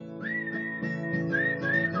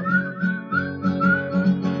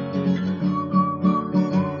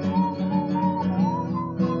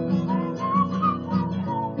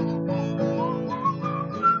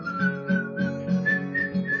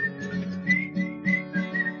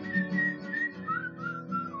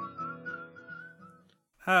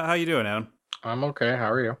How you doing, Adam? I'm okay.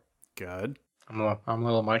 How are you? Good. I'm a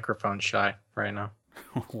little microphone shy right now.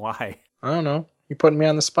 Why? I don't know. You putting me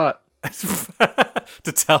on the spot.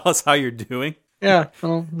 To tell us how you're doing? Yeah. I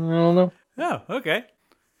don't know. Oh, okay.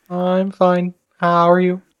 I'm fine. How are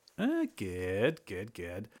you? Good.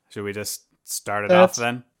 Should we just start it off That's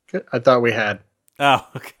then? good. I thought we had. Oh,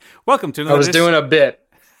 okay. Welcome to I another was edition. doing a bit.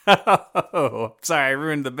 Oh, sorry, I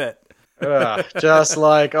ruined the bit. Just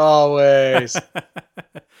like always.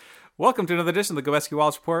 Welcome to another edition of the Gobeski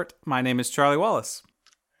Wallace Report. My name is Charlie Wallace.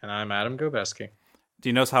 And I'm Adam Gobeski. Do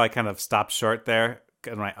you notice how I kind of stopped short there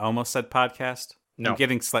when I almost said podcast? No. I'm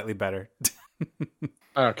getting slightly better.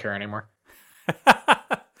 I don't care anymore.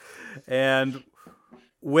 And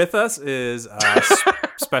with us is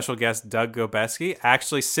special guest Doug Gobeski,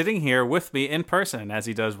 actually sitting here with me in person, as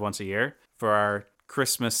he does once a year, for our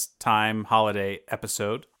Christmas time holiday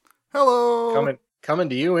episode. Hello. Coming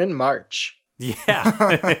to you in March. Yeah.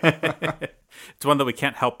 It's one that we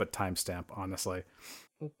can't help but timestamp, honestly.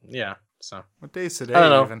 Yeah. So What day is today? I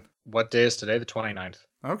don't know. Even? What day is today? The 29th.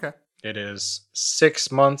 Okay. It is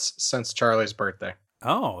 6 months since Charlie's birthday.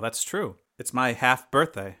 Oh, that's true. It's my half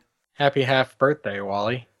birthday. Happy half birthday,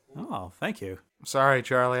 Wally. Oh, thank you. Sorry,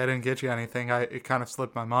 Charlie. I didn't get you anything. It kind of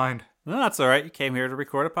slipped my mind. No, that's all right. You came here to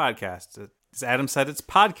record a podcast. As Adam said, it's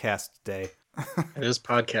podcast day. It is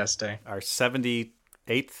podcast day. Our 78th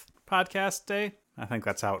podcast day. I think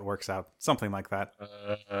that's how it works out. Something like that.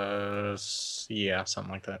 Yeah,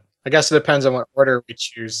 something like that. I guess it depends on what order we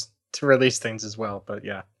choose to release things as well, but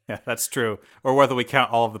yeah. Yeah, that's true. Or whether we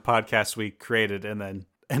count all of the podcasts we created and then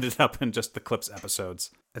ended up in just the Clips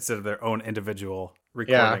episodes instead of their own individual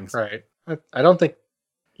recordings. Yeah, right. I don't think...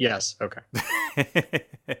 Yes, okay.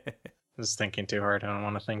 I was thinking too hard. I don't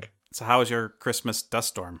want to think. So how was your Christmas dust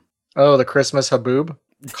storm? Oh, the Christmas haboob?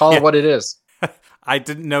 Call it what it is. I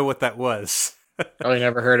didn't know what that was. Oh, you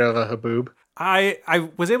never heard of a haboob? I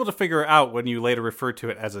was able to figure it out when you later referred to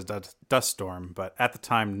it as a dust storm, but at the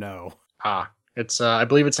time, no. It's I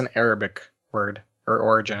believe it's an Arabic word, or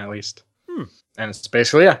origin at least. And it's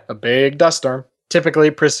basically, a big dust storm. Typically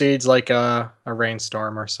precedes like a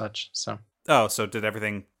rainstorm or such. So Did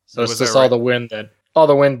everything... So it's just all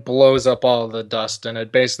the wind blows up all the dust, and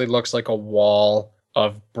it basically looks like a wall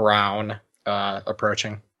of brown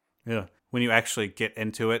approaching. Yeah. When you actually get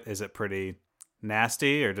into it, is it pretty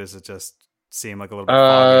nasty, or does it just seem like a little bit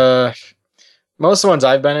foggy? Most of the ones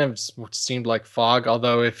I've been in seemed like fog,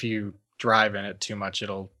 although if you drive in it too much,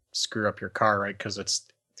 it'll screw up your car, right? Because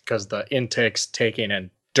the intake's taking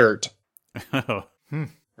in dirt Oh.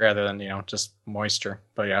 rather than, just moisture.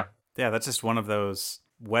 But yeah. Yeah, that's just one of those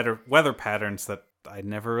weather patterns that I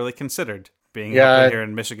never really considered being up here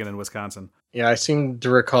in Michigan and Wisconsin. Yeah, I seem to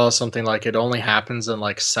recall something like it only happens in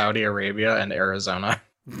like Saudi Arabia and Arizona.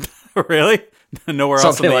 Really? Nowhere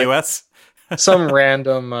else in the Something U.S.? Some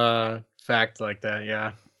random fact like that,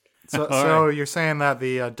 yeah. So you're saying that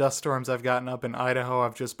the dust storms I've gotten up in Idaho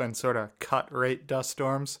have just been sort of cut rate dust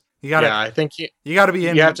storms? I think you got to be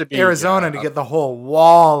in Arizona to up. get the whole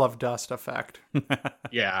wall of dust effect.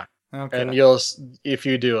 Yeah. Okay. And if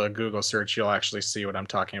you do a Google search, you'll actually see what I'm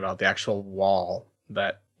talking about, the actual wall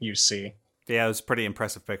that you see. Yeah, it was a pretty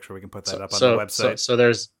impressive picture. We can put that up on the website. So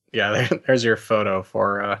there's your photo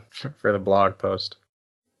for the blog post.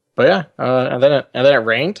 But yeah, and then it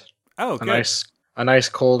rained. Oh, good. A nice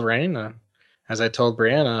cold rain. As I told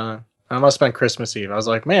Brianna, I must have been Christmas Eve. I was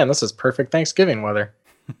like, man, this is perfect Thanksgiving weather.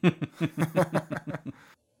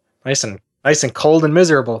 Nice and cold and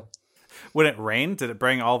miserable. When it rained, did it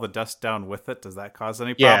bring all the dust down with it? Does that cause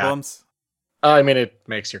any problems? I mean, it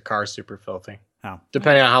makes your car super filthy. Oh.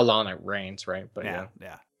 Depending on how long it rains, right? But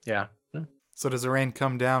yeah. So does the rain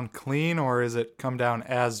come down clean, or is it come down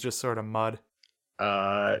as just sort of mud?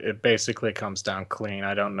 It basically comes down clean.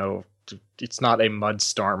 I don't know. It's not a mud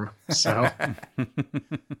storm, so.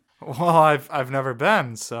 Well, I've never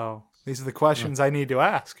been, so these are the questions I need to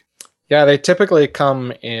ask. Yeah, they typically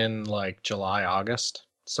come in like July, August.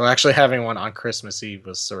 So actually having one on Christmas Eve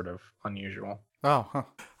was sort of unusual. Oh, huh.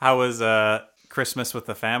 How was Christmas with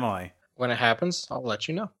the family? When it happens, I'll let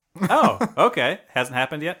you know. Oh, okay. Hasn't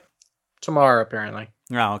happened yet? Tomorrow, apparently.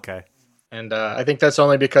 Oh, okay. And I think that's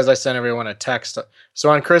only because I sent everyone a text.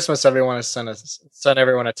 So on Christmas, everyone has sent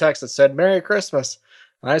everyone a text that said, Merry Christmas.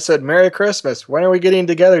 And I said, Merry Christmas. When are we getting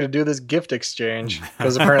together to do this gift exchange?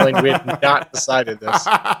 Because apparently we had not decided this.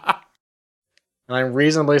 And I'm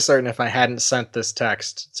reasonably certain if I hadn't sent this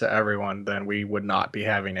text to everyone, then we would not be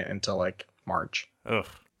having it until like March. Ugh.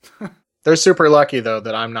 They're super lucky, though,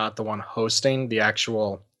 that I'm not the one hosting the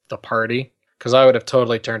party. Because I would have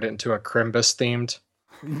totally turned it into a Chrimbus themed.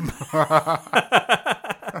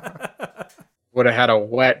 Would have had a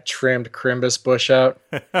wet, trimmed Chrimbus bush out.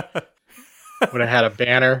 Would have had a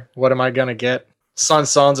banner. What am I gonna get?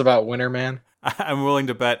 Songs about Winter Man. I'm willing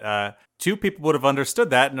to bet 2 people would have understood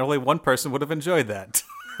that, and only 1 person would have enjoyed that.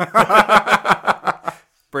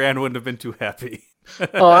 Brian wouldn't have been too happy.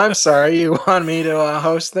 Oh, I'm sorry. You want me to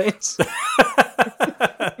host things?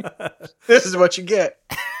 This is what you get.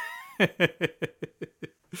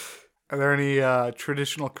 Are there any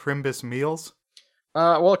traditional Chrimbus meals?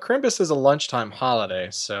 Well, Chrimbus is a lunchtime holiday,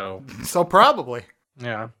 so So probably.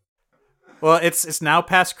 yeah. Well, it's now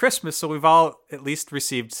past Christmas, so we've all at least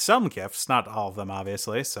received some gifts. Not all of them,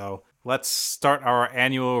 obviously. So let's start our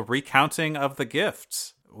annual recounting of the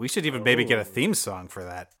gifts. We should even maybe get a theme song for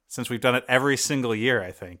that, since we've done it every single year,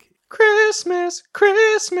 I think. Christmas,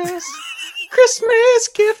 Christmas, Christmas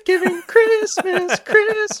gift giving, Christmas,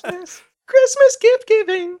 Christmas, Christmas gift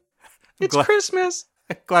giving. It's Glad- Christmas.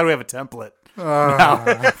 Glad we have a template.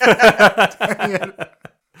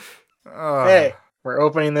 Hey, we're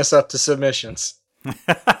opening this up to submissions.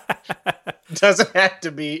 Doesn't have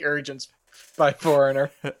to be urgent by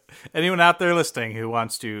foreigner. Anyone out there listening who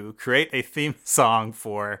wants to create a theme song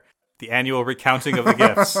for the annual recounting of the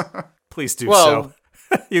gifts, please do so.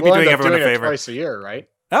 You'd be We'll doing end up everyone doing a it favor. twice a year, right?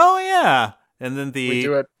 Oh, yeah. And then We the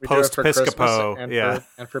do it for Christmas post-Piscopo.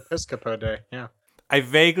 and for Piscopo Day. Yeah. I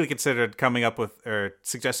vaguely considered coming up with or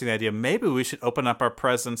suggesting the idea maybe we should open up our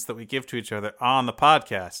presents that we give to each other on the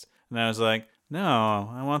podcast. And I was like, no,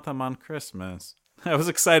 I want them on Christmas. I was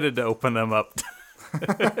excited to open them up.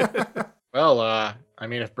 Well, I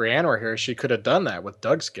mean, if Brianne were here, she could have done that with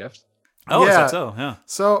Doug's gift. Oh, is Yeah. that so? Yeah.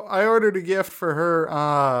 So I ordered a gift for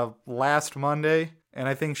her last Monday, and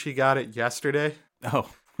I think she got it yesterday. Oh.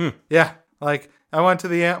 Yeah, like I went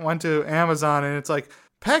to Amazon, and it's like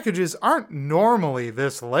packages aren't normally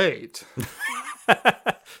this late. They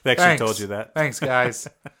actually Thanks. told you that. Thanks, guys.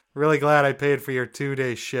 Really glad I paid for your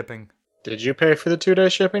 2-day shipping. Did you pay for the 2-day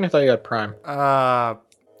shipping? I thought you had Prime.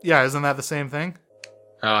 Yeah, isn't that the same thing?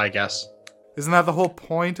 Oh, I guess. Isn't that the whole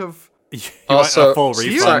point of? You Also, want a full so-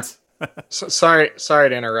 refund? Sorry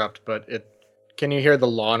to interrupt, but can you hear the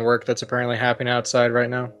lawn work that's apparently happening outside right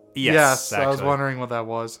now? Yes, I was actually. wondering what that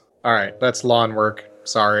was. All right, that's lawn work.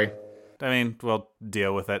 Sorry. I mean, we'll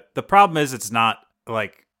deal with it. The problem is it's not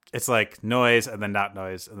like, it's like noise and then not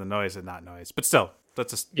noise and then noise and not noise. But still,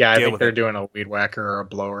 let's just Yeah, I deal think with they're it. doing a weed whacker or a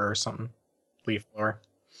blower or something. Leaf blower.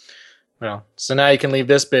 Well, so now you can leave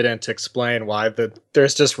this bit in to explain why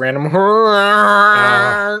there's just random.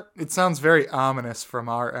 It sounds very ominous from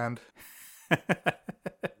our end.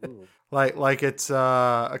 Like it's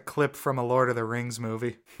a clip from a Lord of the Rings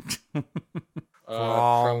movie.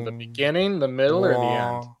 From the beginning, the middle, or the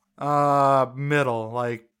end? Middle.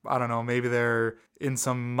 Like, I don't know, maybe they're in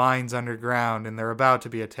some mines underground and they're about to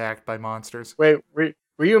be attacked by monsters. Wait, were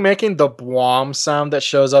you making the bwom sound that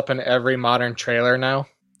shows up in every modern trailer now?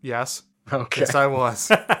 Yes. Okay. Yes, I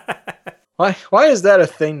was. Why is that a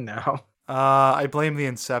thing now? I blame the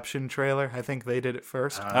Inception trailer. I think they did it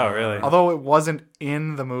first. Oh, really? Although it wasn't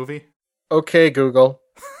in the movie. Okay, Google.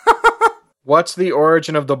 What's the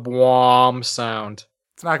origin of the bwom sound?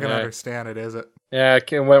 It's not going to Yeah. understand it, is it? Yeah,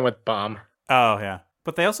 it went with bomb. Oh, yeah.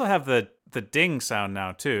 But they also have the ding sound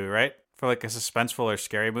now, too, right? For like a suspenseful or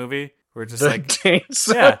scary movie. Where it's just The like, ding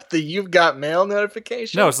sound, Yeah. the you've got mail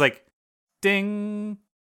notification? no, it's like, ding,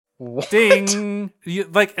 What? ding.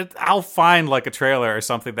 I'll find like a trailer or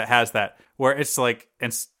something that has that, where it's like,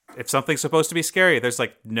 if something's supposed to be scary, there's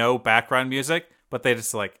like no background music, but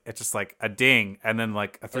it's just like a ding and then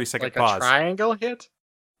like a 3-second like pause. a triangle hit?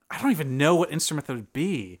 I don't even know what instrument that would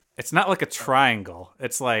be. It's not like a triangle.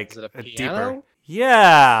 It's like Is it a deeper. piano?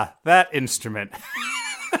 Yeah, that instrument.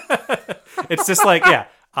 It's just like, yeah,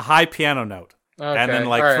 a high piano note. And then Okay,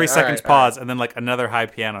 like all right, 3 all seconds right, all right. pause and then like another high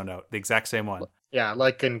piano note. The exact same one. Yeah,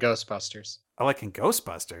 like in Ghostbusters. I like in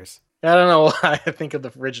Ghostbusters. I don't know why I think of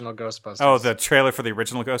the original Ghostbusters. Oh, the trailer for the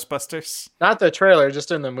original Ghostbusters? Not the trailer,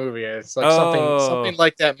 just in the movie. It's like something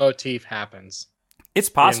like that motif happens. It's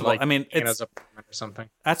possible. In, like, I mean, Anna's apartment or something.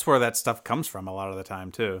 that's where that stuff comes from a lot of the time,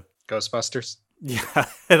 too. Ghostbusters. Yeah,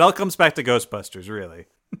 it all comes back to Ghostbusters, really.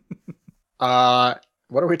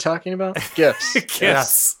 What are we talking about? Gifts.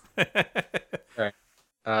 Yes.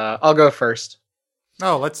 I'll go first.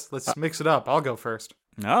 No, let's mix it up. I'll go first.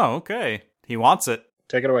 Oh, okay. He wants it.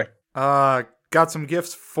 Take it away. Got some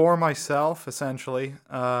gifts for myself, essentially.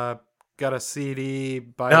 Got a CD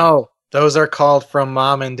by... No, those are called from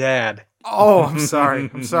mom and dad. Oh, I'm sorry.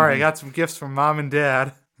 I'm sorry. I got some gifts from mom and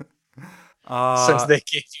dad. Since they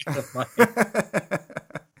gave you the money.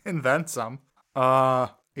 And then some. I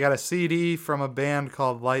got a CD from a band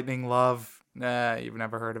called Lightning Love. Nah, you've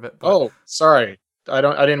never heard of it. But Oh, sorry. I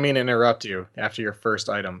didn't mean to interrupt you after your first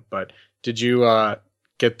item, but did you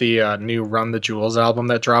get the new Run the Jewels album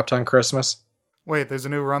that dropped on Christmas? Wait, there's a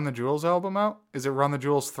new Run the Jewels album out? Is it Run the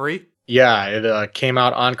Jewels 3? Yeah, it came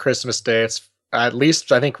out on Christmas Day. It's at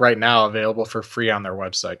least I think right now available for free on their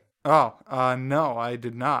website. Oh, no, I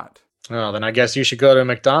did not. Oh, then I guess you should go to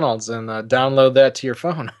McDonald's and download that to your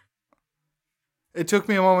phone. It took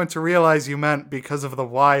me a moment to realize you meant because of the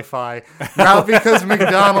Wi-Fi, not because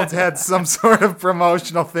McDonald's had some sort of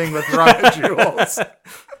promotional thing with Run the Jewels.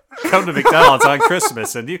 Come to McDonald's on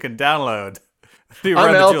Christmas and you can download the I'm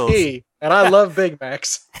Run the LP, Jewels. and I love Big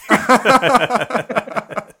Macs.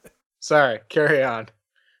 Sorry, carry on.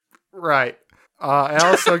 Right. I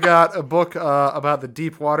also got a book about the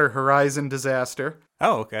Deepwater Horizon disaster.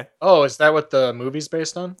 Oh, okay. Oh, is that what the movie's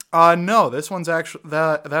based on? No, this one's actually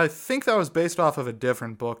that I think that was based off of a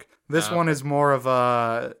different book. This one is more of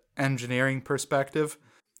a engineering perspective.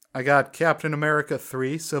 I got Captain America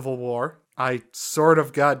 3: Civil War. I sort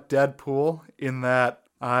of got Deadpool in that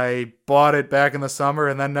I bought it back in the summer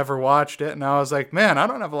and then never watched it, and I was like, man, I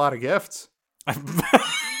don't have a lot of gifts.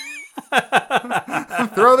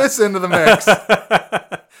 Throw this into the mix.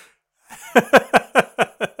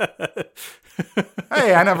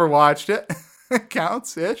 Hey, I never watched it.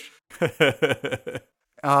 Counts-ish.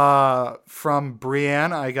 From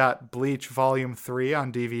Brienne, I got Bleach Volume 3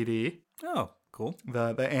 on DVD. Oh, cool.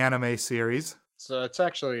 The anime series. So it's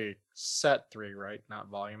actually set 3, right? Not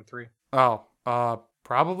volume 3. Oh,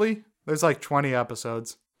 probably. There's like 20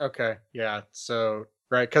 episodes. Okay, yeah. So,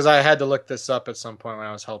 right, because I had to look this up at some point when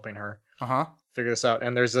I was helping her Uh-huh. figure this out.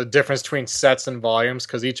 And there's a difference between sets and volumes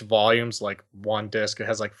because each volume's like one disc. It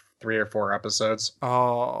has like 3 or 4 episodes.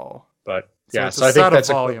 Oh. But So yeah, it's so a I think set that's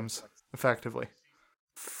of volumes, effectively.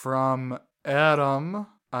 From Adam,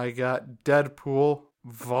 I got Deadpool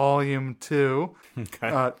Volume 2.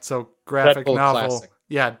 Okay. So graphic Deadpool novel. Classic.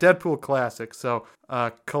 Yeah, Deadpool Classic. So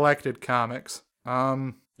collected comics.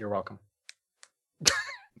 You're welcome.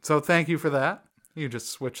 So thank you for that. You just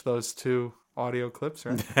switch those two audio clips,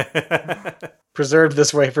 right? Preserved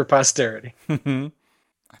this way for posterity.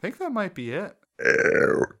 I think that might be it.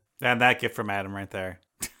 And that gift from Adam right there.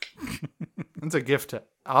 It's a gift to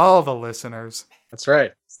all the listeners. That's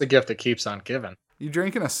right. It's the gift that keeps on giving. You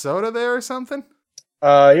drinking a soda there or something?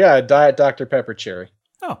 Yeah, Diet Dr. Pepper Cherry.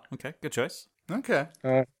 Oh, okay. Good choice. Okay.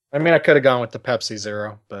 I mean, I could have gone with the Pepsi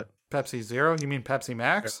Zero, but Pepsi Zero? You mean Pepsi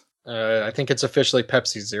Max? I think it's officially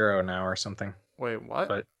Pepsi Zero now or something. Wait, what?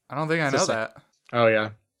 But I don't think I it's the know same. that. Oh, yeah.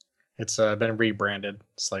 It's been rebranded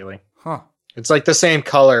slightly. Huh. It's like the same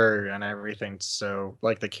color and everything, so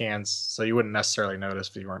like the cans, so you wouldn't necessarily notice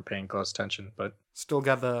if you weren't paying close attention. But Still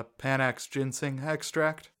got the Panax ginseng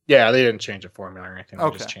extract? yeah, they didn't change the formula or anything. They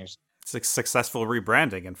Okay. just changed. It's a successful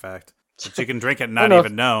rebranding, in fact. That you can drink it and not know if-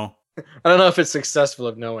 even know. I don't know if it's successful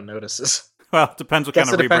if no one notices. Well, depends what Guess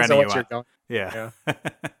kind it of depends on rebranding what you you're want. going.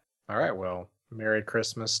 Yeah. All right, well, Merry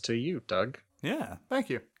Christmas to you, Doug. Yeah. Thank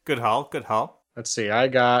you. Good haul. Good haul. Let's see. I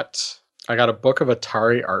got a book of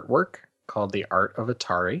Atari artwork called The Art of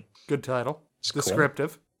Atari. Good title. It's cool.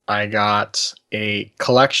 Descriptive. I got a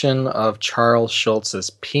collection of Charles Schulz's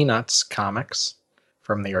Peanuts comics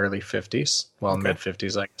from the early 50s. Well, Okay. mid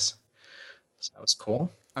 50s, I guess. So that was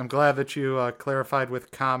cool. I'm glad that you clarified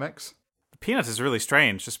with comics. Peanuts is really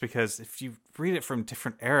strange just because if you read it from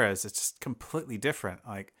different eras, it's just completely different.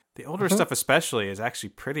 Like the older stuff especially is actually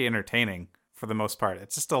pretty entertaining for the most part.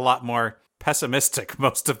 It's just a lot more pessimistic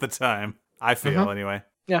most of the time, I feel anyway.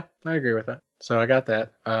 Yeah, I agree with that. So I got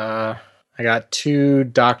that. I got 2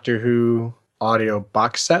 Doctor Who audio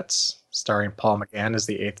box sets starring Paul McGann as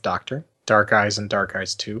the 8th Doctor. Dark Eyes and Dark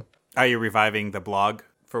Eyes 2. Are you reviving the blog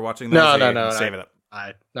for watching those? No, or no, you no, gonna no. Save it up.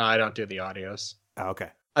 I don't do the audios. Oh, okay.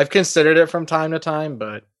 I've considered it from time to time,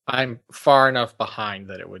 but I'm far enough behind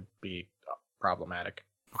that it would be problematic.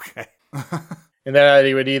 Okay. And then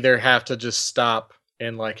I would either have to just stop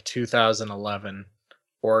in like 2011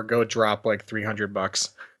 or go drop like $300.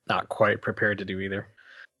 Not quite prepared to do either.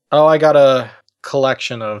 Oh, I got a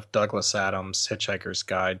collection of Douglas Adams' Hitchhiker's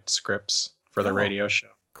Guide scripts for the Oh. radio show.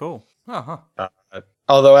 Cool. Uh-huh.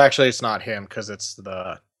 Although actually it's not him because it's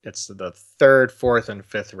the 3rd, 4th, and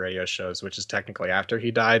 5th radio shows, which is technically after he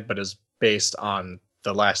died, but is based on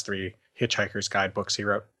the last 3 Hitchhiker's Guide books he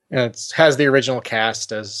wrote. And it has the original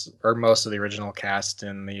cast or most of the original cast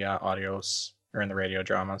in the audios or in the radio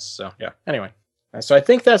dramas. So yeah. Anyway, so I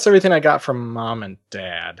think that's everything I got from Mom and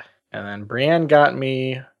Dad. And then Brienne got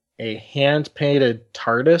me a hand-painted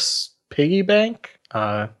TARDIS piggy bank,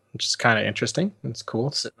 which is kind of interesting. It's cool.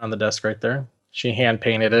 It's sitting on the desk right there. She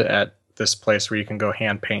hand-painted it at this place where you can go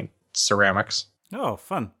hand-paint ceramics. Oh,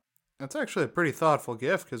 fun. That's actually a pretty thoughtful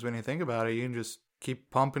gift because when you think about it, you can just keep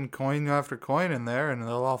pumping coin after coin in there, and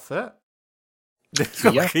they'll all fit.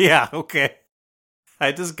 Yeah, okay.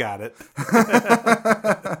 I just got it.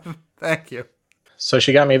 Thank you. So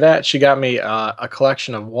she got me that. She got me a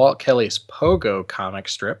collection of Walt Kelly's Pogo comic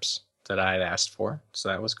strips that I had asked for. So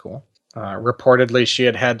that was cool. Reportedly, she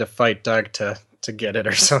had to fight Doug to get it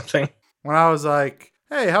or something. When I was like,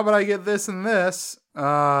 hey, how about I get this and this?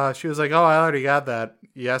 She was like, oh, I already got that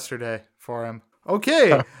yesterday for him.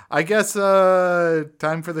 Okay, I guess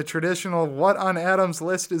time for the traditional what on Adam's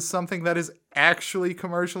list is something that is actually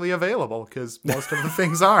commercially available, because most of the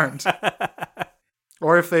things aren't.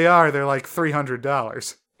 Or if they are, they're like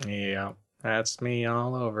 $300. Yeah, that's me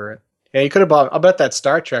all over it. Yeah, you could have bought... I'll bet that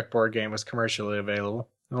Star Trek board game was commercially available.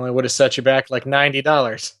 It only would have set you back like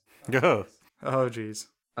 $90. Go. Oh, geez.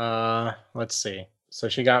 Let's see. So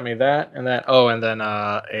she got me that and that. Oh, and then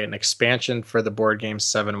an expansion for the board game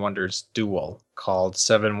Seven Wonders Duel called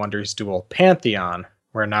Seven Wonders Duel Pantheon,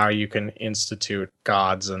 where now you can institute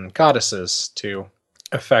gods and goddesses to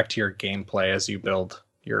affect your gameplay as you build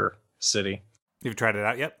your city. You've tried it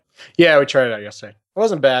out yet? Yeah, we tried it out yesterday. It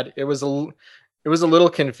wasn't bad. It was a little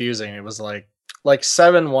confusing. It was like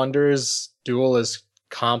Seven Wonders Duel is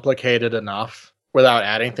complicated enough without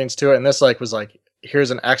adding things to it, and this was like,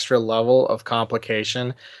 here's an extra level of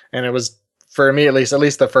complication. And it was, for me at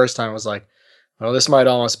least the first time, was like, well, this might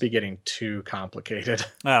almost be getting too complicated.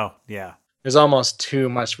 Oh, yeah. There's almost too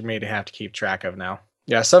much for me to have to keep track of now.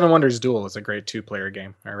 Yeah, Seven Wonders Duel is a great 2-player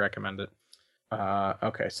game. I recommend it.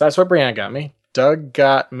 Okay, so that's what Brianne got me. Doug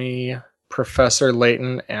got me Professor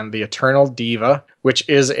Layton and the Eternal Diva, which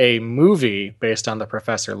is a movie based on the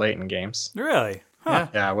Professor Layton games. Really? Huh.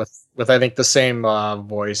 Yeah, with I think the same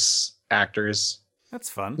voice actors. That's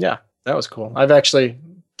fun. Yeah, that was cool.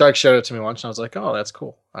 Doug showed it to me once, and I was like, oh, that's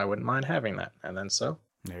cool. I wouldn't mind having that. And then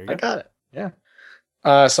there you I go. got it.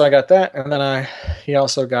 Yeah. So I got that, and then he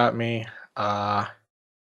also got me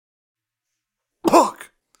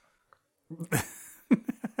Look!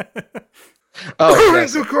 oh,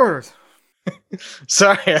 yes. Of course.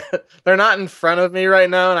 Sorry, they're not in front of me right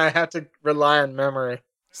now, and I have to rely on memory.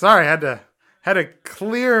 Sorry, had to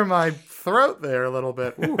clear my throat there a little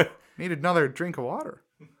bit. Ooh, needed another drink of water.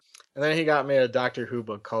 And then he got me a Doctor Who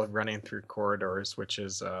book called Running Through Corridors, which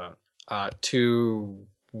is 2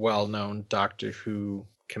 well-known Doctor Who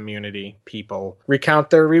community people recount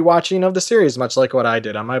their rewatching of the series, much like what I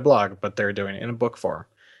did on my blog, but they're doing it in a book form.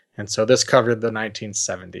 And so this covered the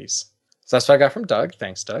 1970s. So that's what I got from Doug.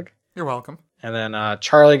 Thanks, Doug. You're welcome. And then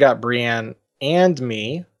Charlie got Brianne and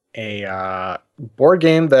me a board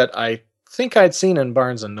game that I think I'd seen in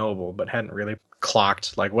Barnes & Noble, but hadn't really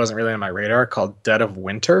clocked, wasn't really on my radar, called Dead of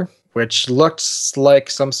Winter, which looked like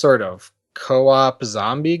some sort of co-op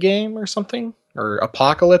zombie game or something, or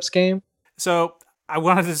apocalypse game. So I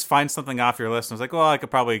wanted to just find something off your list, and I was like, well, I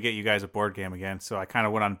could probably get you guys a board game again. So I kind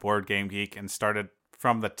of went on Board Game Geek and started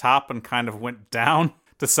from the top and kind of went down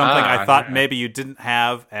to something I thought maybe you didn't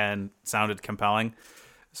have and sounded compelling.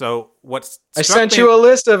 So I sent you a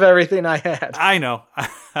list of everything I had. I know.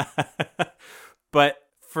 But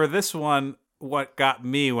for this one, what got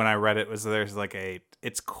me when I read it was there's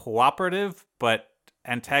it's cooperative, but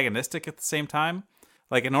antagonistic at the same time.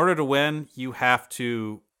 In order to win, you have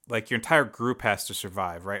to, your entire group has to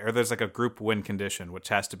survive, right? Or there's a group win condition, which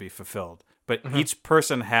has to be fulfilled. But each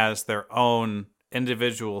person has their own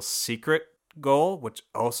individual secret goal, which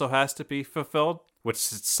also has to be fulfilled, which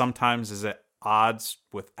sometimes is at odds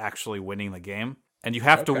with actually winning the game. And you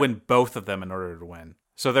have to win both of them in order to win.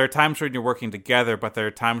 So there are times when you're working together, but there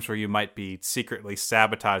are times where you might be secretly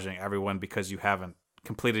sabotaging everyone because you haven't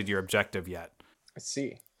completed your objective yet. I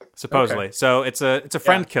see. Supposedly. Okay. So it's a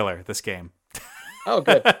friend killer, this game. Oh,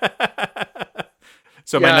 good.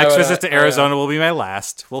 So my next visit to Arizona will be my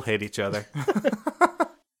last. We'll hate each other.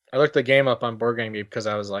 I looked the game up on Board Game Geek because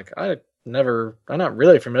I was like, I'm not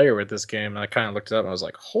really familiar with this game. And I kind of looked it up and I was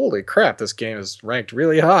like, holy crap, this game is ranked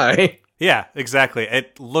really high. Yeah, exactly.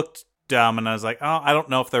 It looked dumb and I was like, oh, I don't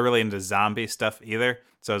know if they're really into zombie stuff either.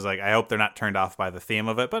 So I was like, I hope they're not turned off by the theme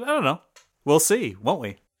of it, but I don't know. We'll see, won't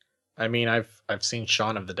we? I mean, I've seen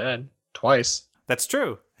Shaun of the Dead twice. That's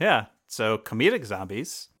true. Yeah. So comedic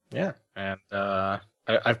zombies. Yeah. And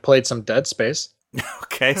I've played some Dead Space.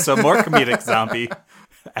 Okay, so more comedic zombie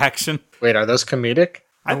action. Wait, are those comedic?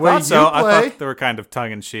 I thought so. I thought they were kind of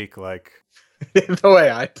tongue-in-cheek, the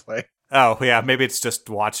way I play. Oh, yeah, maybe it's just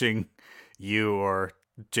watching you or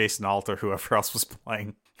Jason Alt or whoever else was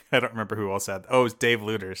playing. I don't remember who else had. Oh, it was Dave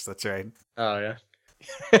Looters. That's right. Oh, yeah.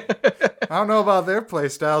 I don't know about their play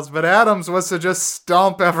styles, but Adams was to just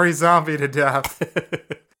stomp every zombie to death.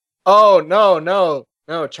 Oh, no.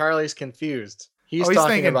 Charlie's confused. He's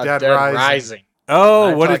talking about Dead Rising.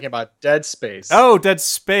 Oh, I'm talking about Dead Space. Oh, Dead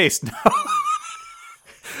Space. No.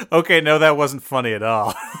 Okay, no, that wasn't funny at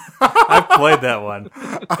all. I've played that one.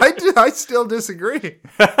 I still disagree.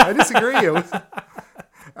 I disagree.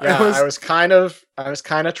 I was kind of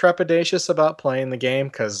trepidatious about playing the game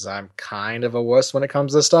because I'm kind of a wuss when it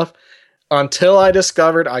comes to this stuff. Until I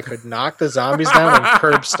discovered I could knock the zombies down and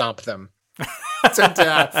curb stomp them to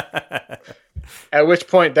death. At which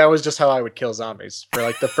point, that was just how I would kill zombies for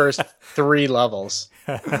like the first 3 levels.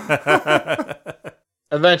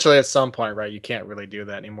 Eventually, at some point, right, you can't really do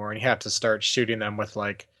that anymore, and you have to start shooting them with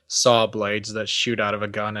like saw blades that shoot out of a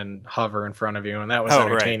gun and hover in front of you, and that was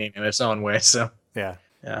entertaining in its own way. So yeah.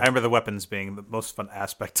 I remember the weapons being the most fun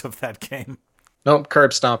aspect of that game. Nope,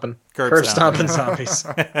 curb stomping zombies.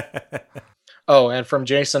 Oh, and from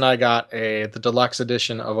Jason, I got the deluxe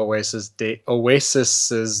edition of Oasis's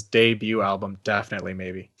debut album. Definitely,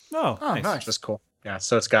 maybe. Oh, nice. Just cool. Yeah,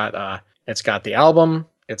 so it's got the album,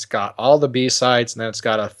 it's got all the B-sides, and then it's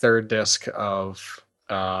got a 3rd disc of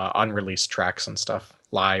unreleased tracks and stuff,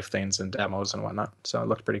 live things and demos and whatnot. So it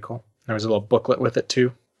looked pretty cool. There was a little booklet with it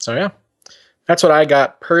too. So yeah, that's what I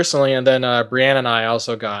got personally. And then Brianna and I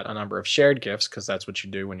also got a number of shared gifts because that's what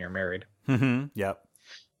you do when you're married. Mm-hmm. Yep.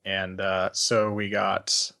 And so we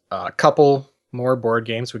got a couple more board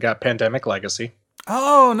games. We got Pandemic Legacy.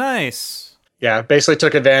 Oh, nice. Yeah, basically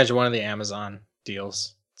took advantage of one of the Amazon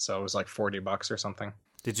deals. So it was like $40 or something.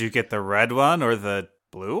 Did you get the red one or the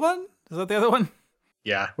blue one? Is that the other one?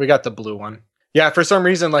 Yeah, we got the blue one. Yeah, for some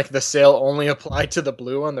reason, like the sale only applied to the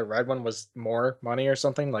blue one. The red one was more money or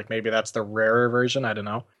something. Like maybe that's the rarer version. I don't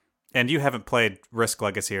know. And you haven't played Risk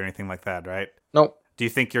Legacy or anything like that, right? Nope. Do you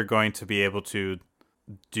think you're going to be able to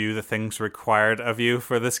do the things required of you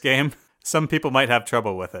for this game? Some people might have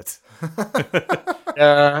trouble with it.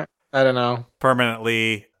 Yeah, I don't know.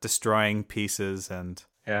 Permanently destroying pieces and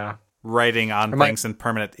writing on things in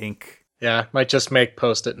permanent ink. Yeah, might just make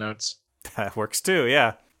Post-it notes. That works too,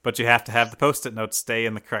 yeah. But you have to have the Post-it notes stay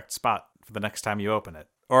in the correct spot for the next time you open it.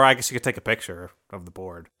 Or I guess you could take a picture of the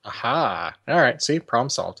board. Aha. All right, see? Problem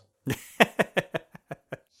solved.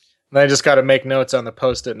 Then I just got to make notes on the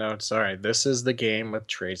Post-it notes. All right, this is the game with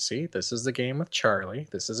Tracy. This is the game with Charlie.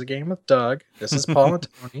 This is a game with Doug. This is Paul and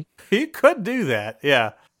Tony. You could do that,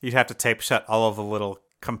 yeah. You'd have to tape shut all of the little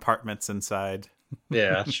compartments inside.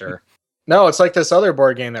 Yeah, sure. No, it's like this other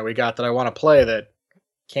board game that we got that I want to play that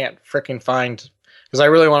can't freaking find, because I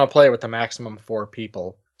really want to play it with the maximum 4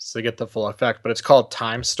 people so to get the full effect, but it's called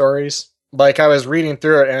Time Stories. Like, I was reading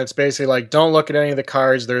through it, and it's basically like, don't look at any of the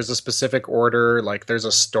cards. There's a specific order. Like, there's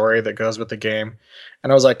a story that goes with the game.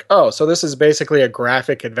 And I was like, oh, so this is basically a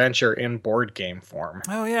graphic adventure in board game form.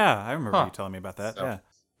 Oh, yeah. I remember you telling me about that. So,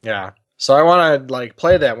 yeah. So I want to, like,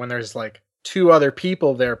 play that when there's, like, 2 other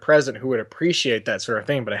people there present who would appreciate that sort of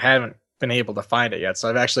thing, but I haven't been able to find it yet. So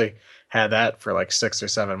I've actually had that for, like, 6 or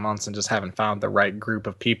 7 months and just haven't found the right group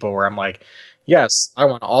of people where I'm like, yes, I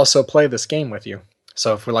want to also play this game with you.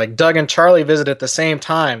 So if we're like Doug and Charlie visit at the same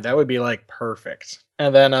time, that would be like perfect.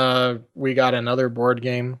 And then we got another board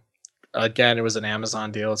game. Again, it was an Amazon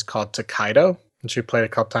deal. It's called Takedo, which we played a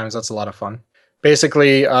couple times. That's a lot of fun.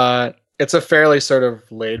 Basically, it's a fairly sort of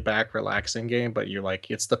laid back, relaxing game, but you're like,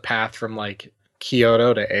 it's the path from like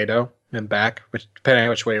Kyoto to Edo and back, which depending on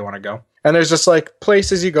which way you want to go. And there's just like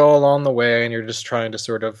places you go along the way, and you're just trying to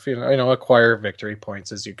sort of, you know, acquire victory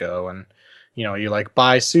points as you go. And you know, you like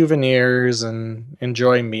buy souvenirs and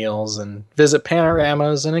enjoy meals and visit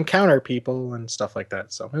panoramas and encounter people and stuff like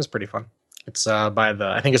that. So it was pretty fun. It's I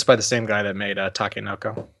think it's by the same guy that made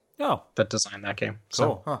Takenoko. Oh, that designed that game.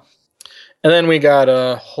 Cool. So, and then we got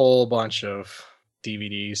a whole bunch of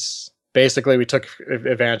DVDs. Basically, we took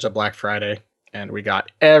advantage of Black Friday and we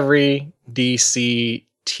got every DC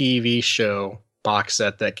TV show box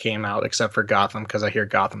set that came out except for Gotham, because I hear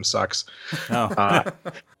Gotham sucks. Oh.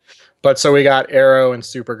 But so we got Arrow and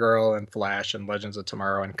Supergirl and Flash and Legends of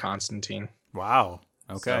Tomorrow and Constantine. Wow.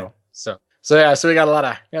 Okay. So yeah, so we got a lot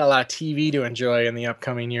of TV to enjoy in the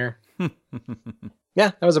upcoming year. Yeah,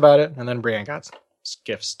 that was about it. And then Brienne got some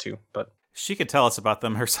gifts too, but she could tell us about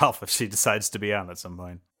them herself if she decides to be on at some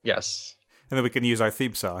point. Yes. And then we can use our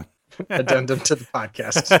theme song. Addendum to the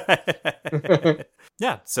podcast.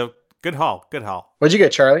 Yeah, so good haul. Good haul. What'd you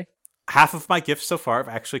get, Charlie? Half of my gifts so far have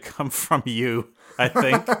actually come from you, I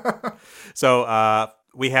think. So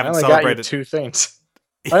we haven't celebrated. I only got you 2 things.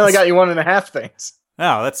 I only got you 1.5 things.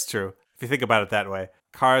 Oh, that's true. If you think about it that way.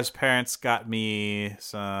 Kara's parents got me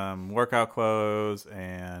some workout clothes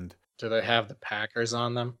and... Do they have the Packers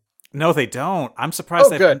on them? No, they don't. I'm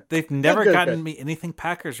surprised they've never gotten me anything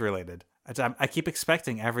Packers related. I keep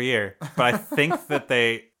expecting every year, but I think that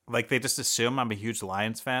they just assume I'm a huge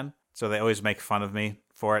Lions fan. so they always make fun of me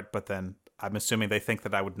for it. But then I'm assuming they think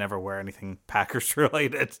that I would never wear anything Packers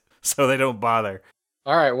related, so they don't bother.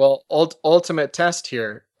 All right. Well, ultimate test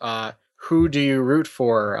here. Who do you root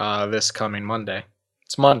for this coming Monday?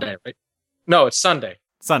 It's Monday, right? No, it's Sunday.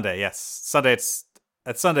 Sunday, yes. Sunday it's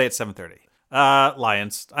 7:30.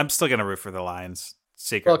 Lions. I'm still gonna root for the Lions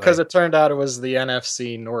secretly. Well, because it turned out it was the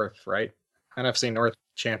NFC North, right? NFC North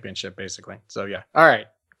Championship, basically. So yeah. All right.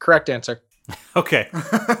 Correct answer. Okay.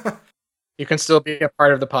 You can still be a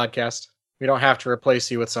part of the podcast. We don't have to replace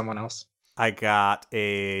you with someone else. I got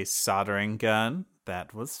a soldering gun.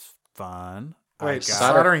 That was fun. Wait,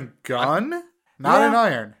 soldering gun? Not an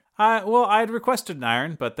iron. Well, I'd requested an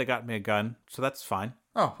iron, but they got me a gun, so that's fine.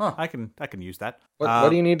 Oh, huh. I can use that. What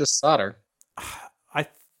do you need to solder? I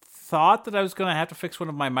thought that I was going to have to fix one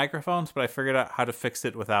of my microphones, but I figured out how to fix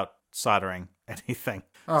it without soldering anything.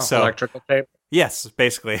 Oh, so electrical tape? Yes,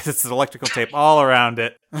 basically. It's an electrical tape all around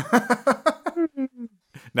it.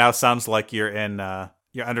 Now sounds like you're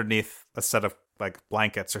underneath a set of like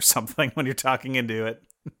blankets or something when you're talking into it.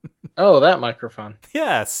 Oh, that microphone.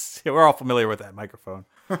 Yes, we're all familiar with that microphone.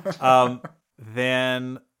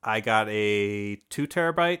 Then I got a 2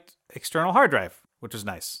 terabyte external hard drive, which was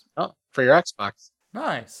nice. Oh, for your Xbox.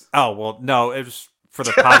 Nice. Oh, well, no, it was for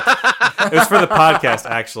the podcast. It was for the podcast,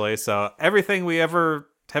 actually. So everything we ever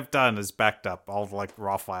have done is backed up, all the like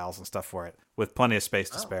raw files and stuff for it, with plenty of space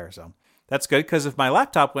to spare. So that's good, because if my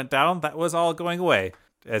laptop went down, that was all going away.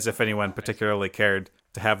 As if anyone particularly cared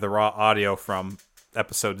to have the raw audio from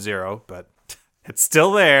episode 0, but it's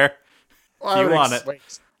still there. Well, if you want it. Wait,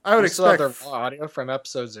 I would still have expect the raw audio from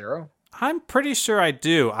episode 0? I'm pretty sure I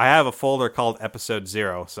do. I have a folder called episode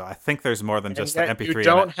 0, so I think there's more than just the And yet MP3. you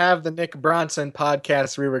don't have the Nick Bronson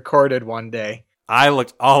podcast we recorded one day. I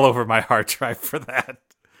looked all over my hard drive for that.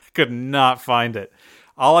 Could not find it.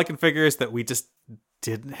 All I can figure is that we just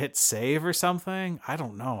didn't hit save or something. I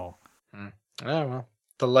don't know. Oh, well.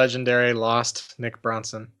 The legendary lost Nick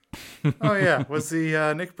Bronson. Oh, yeah. Was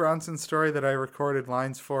the Nick Bronson story that I recorded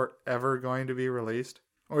lines for ever going to be released?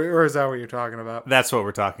 Or is that what you're talking about? That's what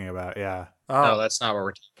we're talking about, yeah. Oh, No, that's not what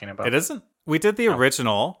we're talking about. It isn't? We did the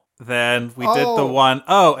original, then we did the one,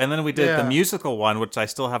 and then we did the musical one, which I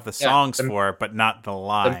still have the songs for, but not the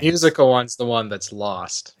lines. The musical one's the one that's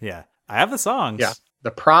lost. Yeah. I have the songs. Yeah.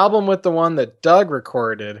 The problem with the one that Doug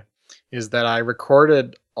recorded is that I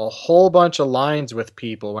recorded a whole bunch of lines with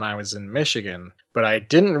people when I was in Michigan, but I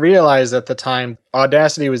didn't realize at the time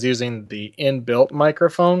Audacity was using the inbuilt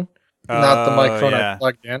microphone, not the microphone I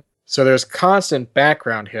plugged in. So there's constant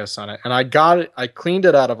background hiss on it. And I cleaned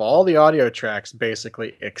it out of all the audio tracks,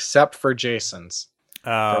 basically, except for Jason's.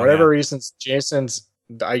 For whatever reasons, Jason's,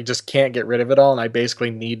 I just can't get rid of it all, and I basically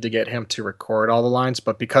need to get him to record all the lines,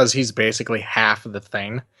 but because he's basically half of the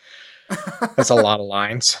thing, that's a lot of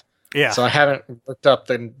lines. Yeah. So I haven't worked up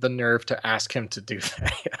the nerve to ask him to do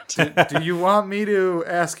that yet. do you want me to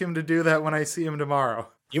ask him to do that when I see him tomorrow?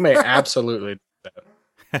 You may absolutely do that.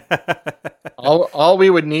 All we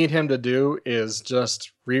would need him to do is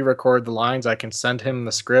just re-record the lines. I can send him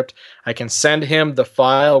the script. I can send him the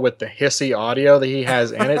file with the hissy audio that he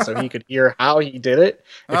has in it, so he could hear how he did it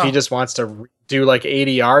if he just wants to do like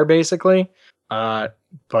ADR basically.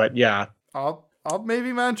 But yeah, I'll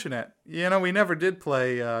maybe mention it. You know, we never did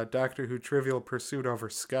play Doctor Who Trivial Pursuit over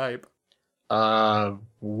Skype.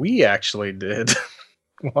 We actually did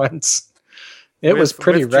once. It was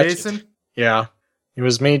pretty with wretched. Jason? Yeah. It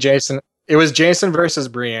was me, Jason. It was Jason versus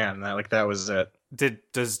Brienne. That was it.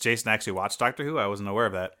 Does Jason actually watch Doctor Who? I wasn't aware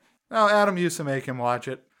of that. No, Adam used to make him watch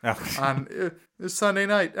it Oh. on Sunday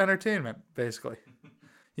night entertainment. Basically,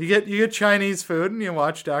 you get Chinese food and you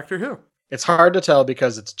watch Doctor Who. It's hard to tell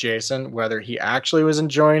because it's Jason whether he actually was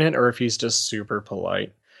enjoying it or if he's just super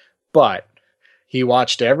polite. But he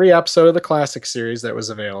watched every episode of the classic series that was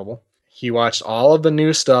available. He watched all of the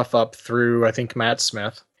new stuff up through, I think, Matt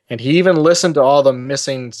Smith. And he even listened to all the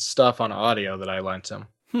missing stuff on audio that I lent him.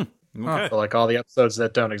 Okay. So like all the episodes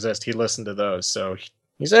that don't exist, he listened to those. So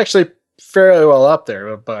he's actually fairly well up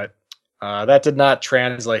there, but that did not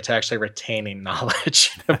translate to actually retaining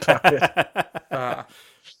knowledge about it.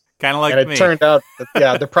 Kind of like and it me. turned out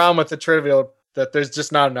that, the problem with the Trivial, that there's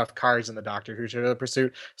just not enough cards in the Doctor Who Trivial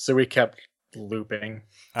Pursuit, so we kept looping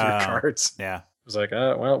through cards. Yeah. It was like,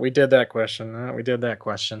 well, we did that question. We did that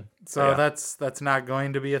question. So Yeah. that's not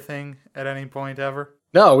going to be a thing at any point ever.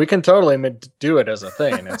 No, we can totally do it as a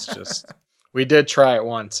thing. It's just we did try it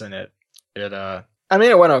once, and it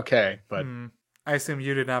went okay, but I assume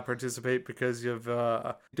you did not participate because you have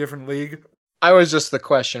a different league. I was just the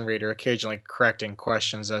question reader, occasionally correcting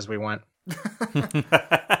questions as we went.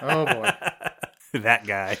 Oh boy. That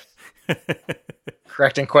guy.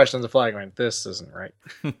 correcting questions on the fly going, this isn't right.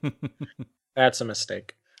 That's a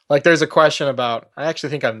mistake. Like there's a question about, I actually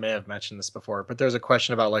think I may have mentioned this before, but there's a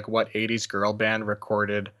question about like what 80s girl band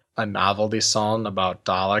recorded a novelty song about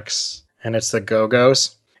Daleks, and it's the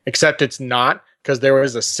Go-Go's. Except it's not, because there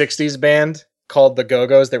was a 60s band called the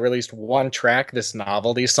Go-Go's that released one track, this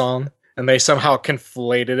novelty song, and they somehow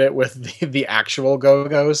conflated it with the actual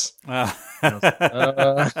Go-Go's.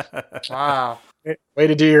 Wow. Way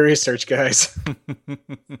to do your research, guys.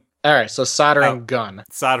 All right, so soldering gun.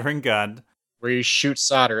 Soldering gun. Where you shoot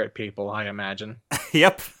solder at people, I imagine.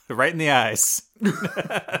 Yep, right in the eyes.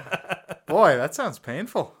 Boy, that sounds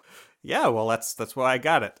painful. Yeah, well, that's why I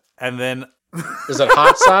got it. And then... Is it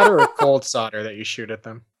hot solder or cold solder that you shoot at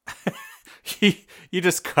them? You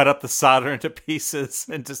just cut up the solder into pieces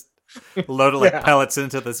and just load it like pellets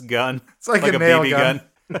into this gun. It's like a nail BB gun.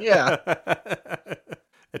 Yeah.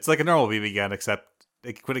 It's like a normal BB gun, except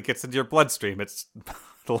when it gets into your bloodstream, it's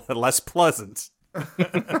less pleasant. A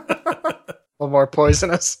little more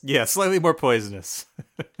poisonous. Yeah, slightly more poisonous.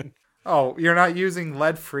 Oh, you're not using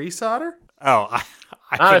lead-free solder? Oh,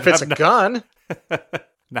 I Not if it's a gun.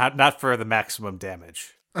 Not for the maximum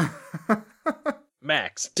damage.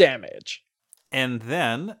 Max damage. And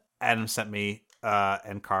then Adam sent me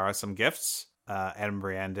and Kara some gifts. Adam and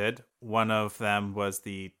Brienne did. One of them was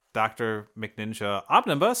the Dr. McNinja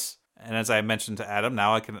Omnibus. And as I mentioned to Adam,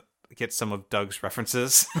 now I can get some of Doug's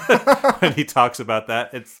references when he talks about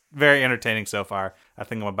that. It's very entertaining so far. I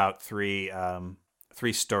think I'm about three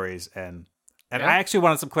stories in. And I actually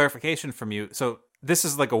wanted some clarification from you. So this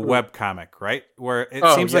is like a web comic, right? Where it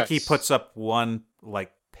seems like he puts up one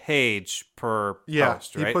like page per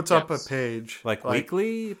post, right? He puts up a page. Like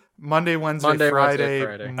weekly? Monday, Wednesday,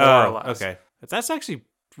 Friday. More or less. Okay. That's actually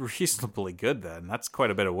reasonably good then. That's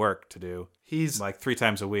quite a bit of work to do. He's like 3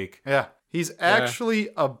 times a week. Yeah. He's actually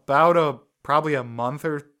about probably a month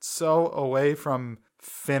or so away from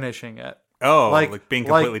finishing it. Oh, like being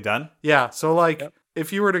completely done? Yeah. So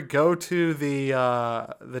if you were to go to the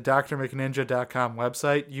drmcninja.com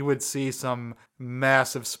website, you would see some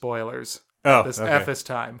massive spoilers at this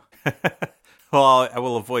time. Well, I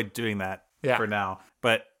will avoid doing that for now.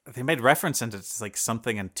 But they made reference into like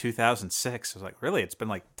something in 2006. I was like, really? It's been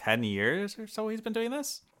like 10 years or so he's been doing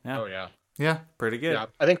this? Yeah. Oh, yeah. Yeah. Pretty good. Yeah.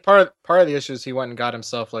 I think part of the issue is he went and got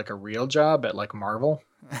himself like a real job at like Marvel.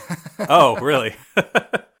 Oh, really?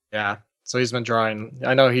 Yeah. So he's been drawing.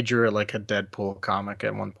 I know he drew like a Deadpool comic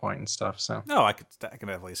at one point and stuff. So no, I can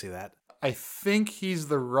definitely see that. I think he's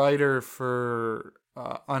the writer for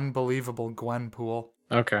Unbelievable Gwenpool.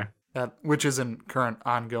 Okay. Which is a current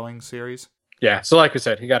ongoing series. Yeah. So like we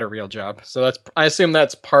said, he got a real job. So I assume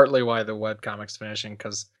that's partly why the webcomic's finishing,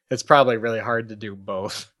 because it's probably really hard to do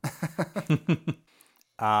both.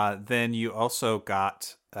 Then you also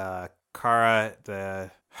got Kara,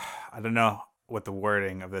 I don't know what the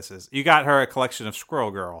wording of this is. You got her a collection of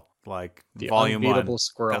Squirrel Girl, like the volume 1.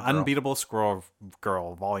 Squirrel the Girl. Unbeatable Squirrel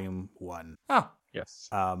Girl, volume 1. Oh. Yes.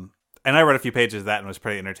 And I read a few pages of that and it was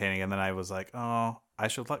pretty entertaining. And then I was like, oh, I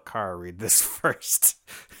should let Kara read this first.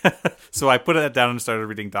 So I put it down and started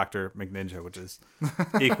reading Dr. McNinja, which is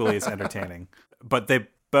equally as entertaining. But they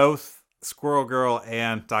both, Squirrel Girl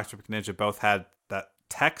and Dr. McNinja, both had that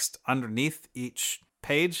text underneath each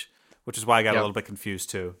page, which is why I got a little bit confused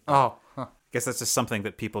too. Oh, huh. I guess that's just something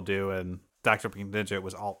that people do. And Dr. McNinja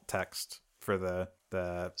was alt text for the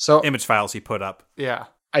image files he put up. Yeah.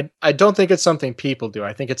 I don't think it's something people do.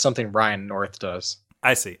 I think it's something Ryan North does.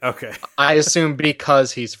 I see. Okay. I assume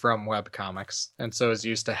because he's from webcomics and so is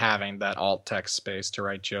used to having that alt text space to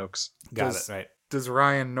write jokes. Got it. Right. Does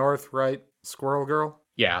Ryan North write Squirrel Girl?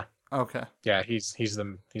 Yeah. Okay. Yeah, he's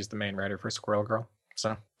the main writer for Squirrel Girl.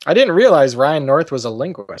 So I didn't realize Ryan North was a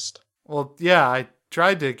linguist. Well, yeah, I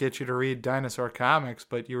tried to get you to read Dinosaur Comics,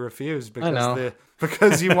 but you refused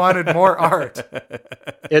because you wanted more art.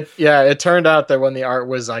 It turned out that when the art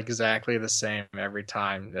was exactly the same every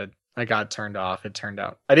time, that I got turned off. It turned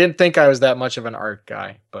out I didn't think I was that much of an art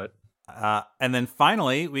guy, but and then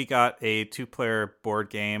finally we got a 2-player board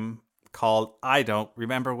game called, I don't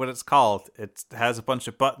remember what it's called. It has a bunch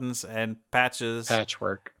of buttons and patches.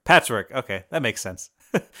 Patchwork. Okay, that makes sense.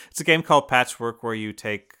 It's a game called Patchwork where you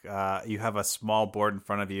take you have a small board in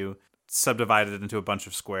front of you, subdivided into a bunch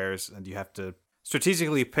of squares, and you have to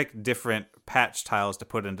strategically pick different patch tiles to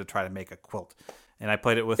put in to try to make a quilt. And I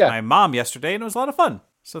played it with my mom yesterday, and it was a lot of fun.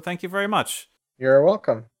 So thank you very much. You're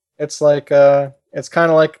welcome. It's like it's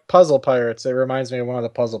kind of like Puzzle Pirates. It reminds me of one of the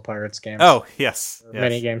Puzzle Pirates games. Oh, yes.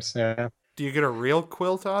 Mini games, yeah. Do you get a real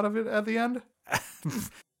quilt out of it at the end?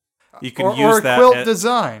 You can use or that quilt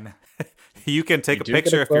design. You can take a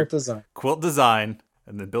picture of your quilt design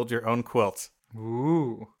and then build your own quilt.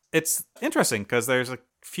 Ooh. It's interesting because there's a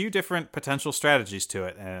few different potential strategies to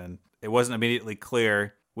it, and it wasn't immediately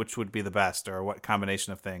clear which would be the best or what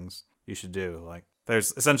combination of things you should do. Like,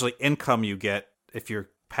 there's essentially income you get if your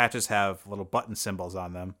patches have little button symbols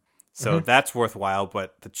on them. So that's worthwhile,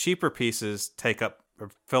 but the cheaper pieces take up or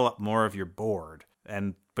fill up more of your board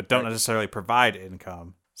but don't necessarily provide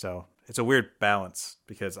income. So it's a weird balance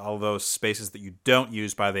because all those spaces that you don't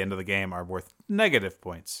use by the end of the game are worth negative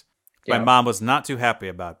points. My mom was not too happy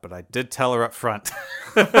about it, but I did tell her up front.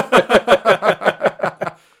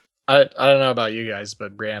 I don't know about you guys,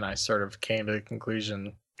 but Bria and I sort of came to the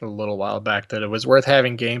conclusion a little while back that it was worth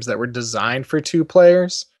having games that were designed for 2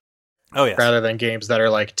 players. Oh, yes. Rather than games that are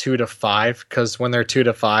like 2 to 5, because when they're 2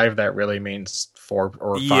 to 5, that really means 4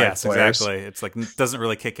 or 5 yes, players. Exactly. It's like, it doesn't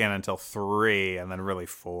really kick in until 3 and then really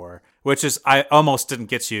 4, which is, I almost didn't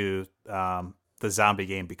get you the zombie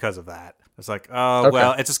game because of that. It's like,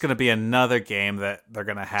 well, it's just going to be another game that they're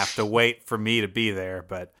going to have to wait for me to be there.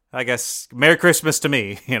 But I guess Merry Christmas to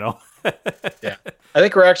me, Yeah. I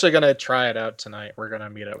think we're actually going to try it out tonight. We're going to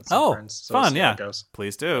meet up with some friends. So fun, see how it yeah. goes.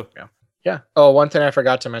 Please do. Yeah. Oh, one thing I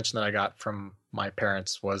forgot to mention that I got from my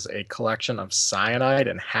parents was a collection of Cyanide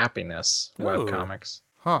and Happiness webcomics.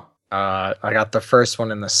 Huh. I got the first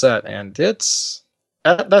one in the set, and it's...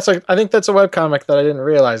 I think that's a webcomic that I didn't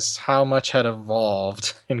realize how much had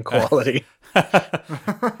evolved in quality.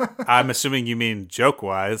 I'm assuming you mean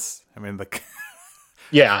joke-wise. I mean, the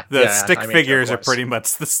stick I mean, figures are pretty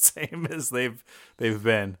much the same as they've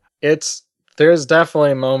been. There's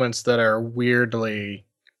definitely moments that are weirdly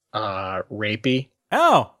rapey.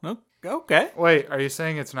 Oh, okay. Wait, are you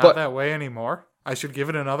saying it's not that way anymore? I should give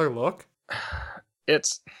it another look?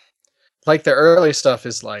 It's like the early stuff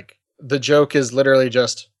is like, the joke is literally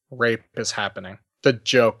just rape is happening. The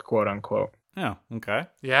joke, quote unquote. Oh, okay.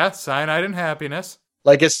 Yeah, Cyanide and Happiness.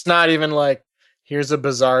 Like, it's not even like, here's a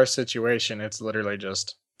bizarre situation. It's literally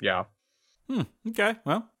just, yeah. Okay,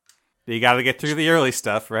 well, you got to get through the early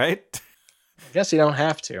stuff, right? I guess you don't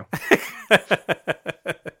have to.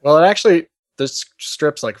 Well, it actually, this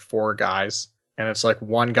strip's like 4 guys, and it's like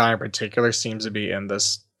one guy in particular seems to be in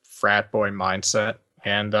this frat boy mindset.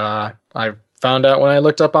 And I found out when I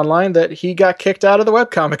looked up online that he got kicked out of the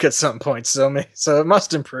webcomic at some point, so it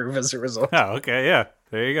must improve as a result. Oh, okay, yeah.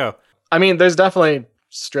 There you go. I mean, there's definitely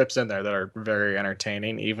strips in there that are very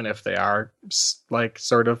entertaining, even if they are like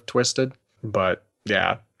sort of twisted. But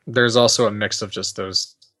yeah, there's also a mix of just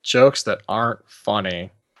those jokes that aren't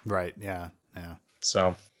funny. Right, yeah.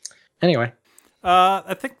 So anyway.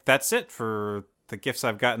 I think that's it for the gifts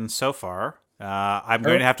I've gotten so far. I'm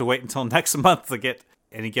going to have to wait until next month to get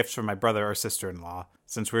any gifts from my brother or sister-in-law,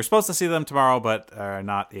 since we were supposed to see them tomorrow, but are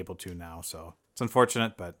not able to now. So it's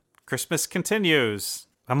unfortunate, but Christmas continues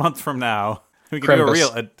a month from now. We can do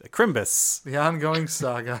a Chrimbus. The ongoing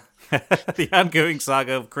saga. The ongoing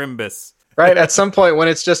saga of Chrimbus. Right, at some point when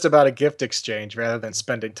it's just about a gift exchange rather than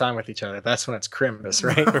spending time with each other, that's when it's Chrimbus,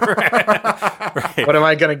 right? Right. What am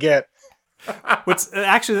I going to get?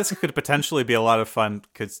 Actually, this could potentially be a lot of fun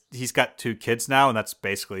because he's got 2 kids now, and that's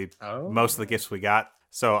basically most of the gifts we got.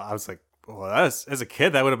 So I was like, well, as a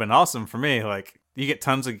kid, that would have been awesome for me. Like, you get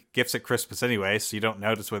tons of gifts at Christmas anyway, so you don't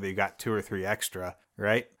notice whether you got 2 or 3 extra,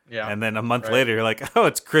 right? Yeah. And then a month later, you're like, oh,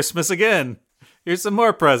 it's Christmas again. Here's some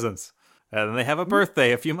more presents. And then they have a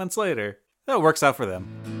birthday a few months later. That works out for them.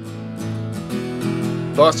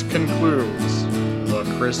 Thus concludes the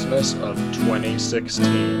Christmas of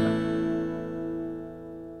 2016.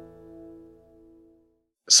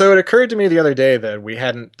 So it occurred to me the other day that we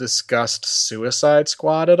hadn't discussed Suicide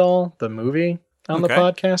Squad at all, the movie, on the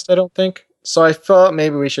podcast, I don't think. So I thought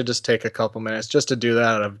maybe we should just take a couple minutes just to do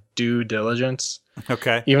that out of due diligence.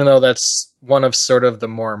 Okay. Even though that's one of sort of the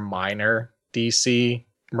more minor DC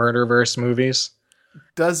Murderverse movies.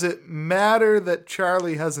 Does it matter that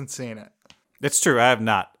Charlie hasn't seen it? It's true, I have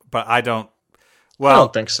not, but I don't. Well, I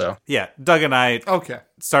don't think so. Yeah, Doug and I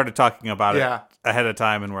started talking about it ahead of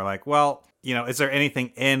time, and we're like, well, is there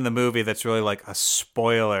anything in the movie that's really like a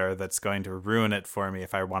spoiler that's going to ruin it for me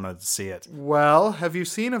if I wanted to see it? Well, have you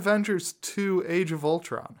seen Avengers 2 Age of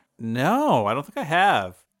Ultron? No, I don't think I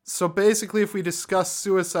have. So basically, if we discuss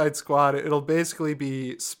Suicide Squad, it'll basically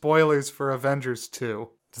be spoilers for Avengers 2.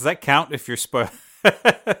 Does that count if you're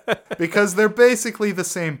Because they're basically the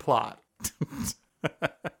same plot.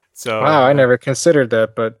 So wow, I never considered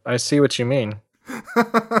that, but I see what you mean.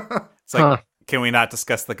 It's like, can we not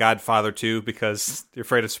discuss The Godfather 2 because you're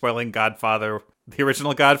afraid of spoiling Godfather, the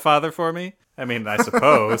original Godfather for me? I mean, I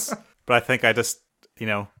suppose, but I think I just,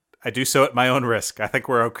 I do so at my own risk. I think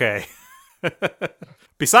we're okay.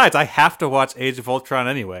 Besides, I have to watch Age of Ultron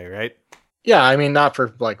anyway, right? Yeah, I mean, not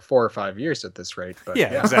for like 4 or 5 years at this rate, but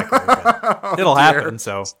Yeah, yeah. exactly. Oh, It'll dear. happen.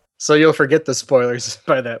 So, So you'll forget the spoilers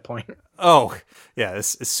by that point. oh yeah,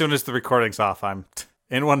 as soon as the recording's off, I'm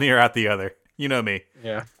in one ear out the other. You know me.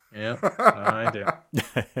 Yeah, yeah, I do.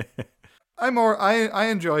 I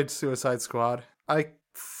enjoyed Suicide Squad. I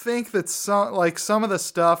think that some of the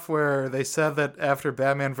stuff where they said that after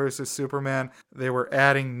Batman versus Superman they were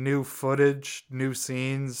adding new footage, new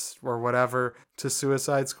scenes or whatever to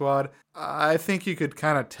Suicide Squad. I think you could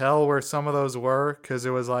kind of tell where some of those were, because it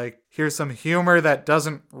was like, here's some humor that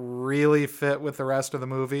doesn't really fit with the rest of the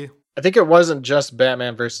movie. I think it wasn't just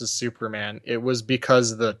Batman versus Superman. It was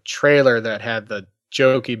because the trailer that had the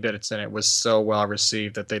jokey bits in it was so well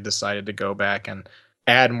received that they decided to go back and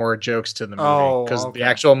add more jokes to the movie, Oh, because okay. the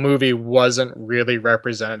actual movie wasn't really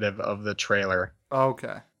representative of the trailer.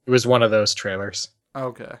 Okay. It was one of those trailers.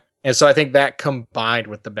 Okay. And so I think that combined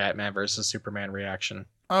with the Batman versus Superman reaction.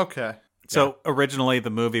 Okay. So originally the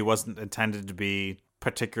movie wasn't intended to be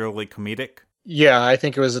particularly comedic. Yeah, I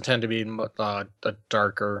think it was intended to be a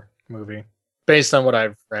darker movie, based on what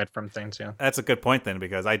I've read from things. Yeah, That's a good point then,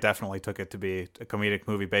 because I definitely took it to be a comedic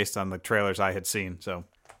movie based on the trailers I had seen. So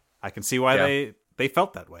I can see why they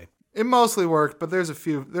felt that way. It mostly worked, but there's a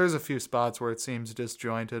few spots where it seems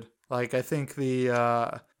disjointed. Like, I think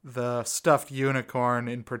the stuffed unicorn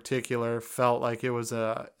in particular felt like it was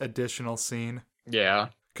a additional scene, yeah.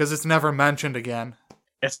 because it's never mentioned again.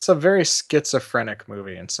 It's a very schizophrenic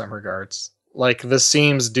movie in some regards. Like the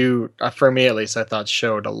seams do, for me at least, I thought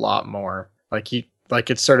showed a lot more. Like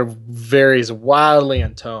it sort of varies wildly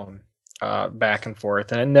in tone, back and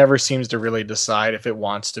forth, and it never seems to really decide if it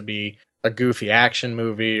wants to be a goofy action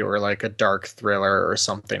movie or like a dark thriller or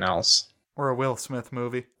something else. Or a Will Smith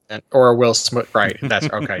movie. Or a Will Smith, right? That's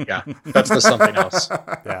okay. Yeah, that's the something else.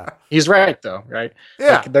 Yeah. He's right though, right?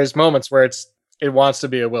 Yeah. Like, there's moments where it wants to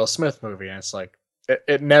be a Will Smith movie, and it's like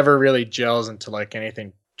it never really gels into like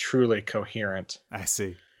anything truly coherent. I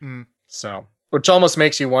see. So, which almost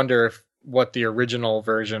makes you wonder if what the original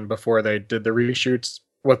version before they did the reshoots,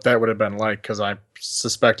 what that would have been like, because I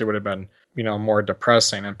suspect it would have been, more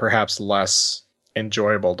depressing and perhaps less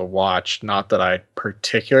enjoyable to watch. Not that I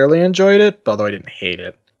particularly enjoyed it, although I didn't hate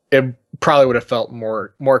it. It probably would have felt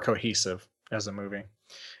more cohesive as a movie,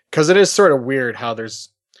 because it is sort of weird how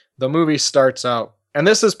the movie starts out, and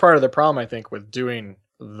this is part of the problem I think with doing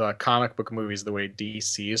the comic book movies the way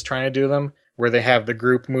DC is trying to do them, where they have the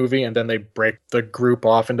group movie and then they break the group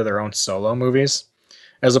off into their own solo movies,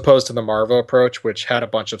 as opposed to the Marvel approach, which had a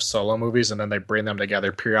bunch of solo movies and then they bring them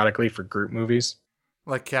together periodically for group movies.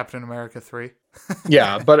 Like Captain America 3.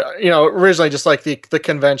 Yeah, but originally just like the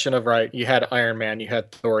convention of, right, you had Iron Man, you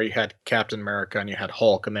had Thor, you had Captain America, and you had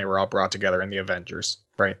Hulk, and they were all brought together in the Avengers,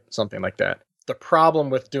 right? Something like that. The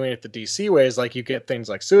problem with doing it the DC way is like you get things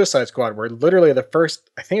like Suicide Squad, where literally the first,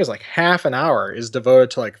 I think it was like half an hour, is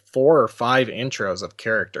devoted to like 4 or 5 intros of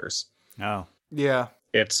characters. Oh. Yeah.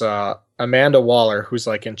 It's Amanda Waller, who's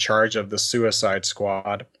like in charge of the Suicide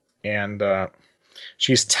Squad, and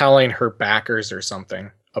she's telling her backers or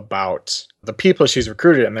something about the people she's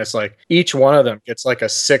recruited, and it's like each one of them gets like a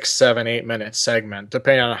 6, 7, 8 minute segment,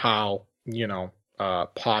 depending on how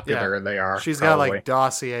popular they are. She's probably got like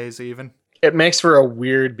dossiers even. It makes for a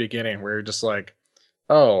weird beginning where you're just like,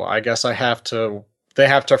 oh, I guess they have to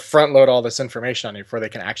front load all this information on you before they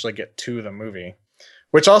can actually get to the movie.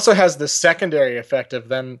 Which also has the secondary effect of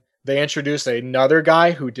then they introduce another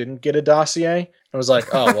guy who didn't get a dossier and was like,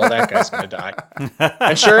 oh, well, that guy's going to die.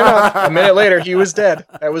 And sure enough, a minute later, he was dead.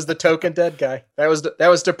 That was the token dead guy. That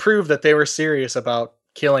was to prove that they were serious about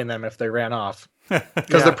killing them if they ran off.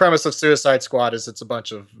 Because the premise of Suicide Squad is it's a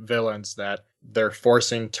bunch of villains that they're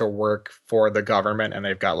forcing to work for the government, and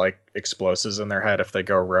they've got like explosives in their head if they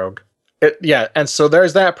go rogue. And so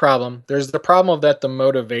there's that problem. There's the problem of that the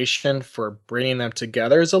motivation for bringing them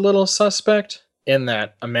together is a little suspect, in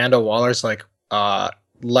that Amanda Waller's like,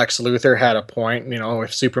 Lex Luthor had a point,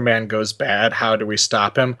 if Superman goes bad, how do we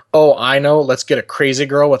stop him? Oh, I know, let's get a crazy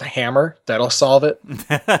girl with a hammer. That'll solve it.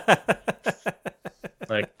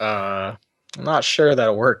 Like, I'm not sure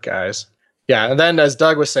that'll work, guys. Yeah, and then as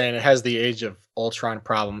Doug was saying, it has the Age of Ultron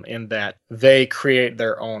problem in that they create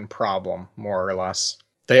their own problem, more or less.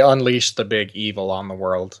 They unleash the big evil on the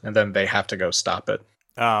world, and then they have to go stop it.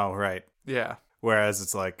 Oh, right. Yeah. Whereas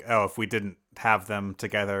it's like, oh, if we didn't have them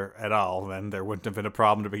together at all, then there wouldn't have been a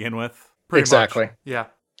problem to begin with. Pretty Exactly. much. Yeah.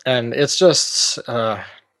 And it's just,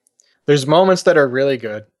 there's moments that are really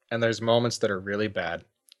good, and there's moments that are really bad.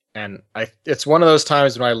 And it's one of those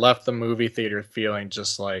times when I left the movie theater feeling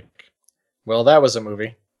just like, well, that was a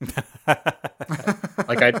movie.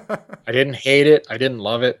 Like I didn't hate it. I didn't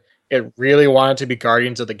love it. it really wanted to be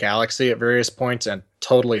Guardians of the Galaxy at various points and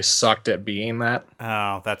totally sucked at being that.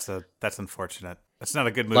 Oh, that's unfortunate. That's not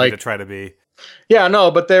a good movie Like, to try to be. yeah,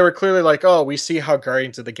 no, but they were clearly like, oh, we see how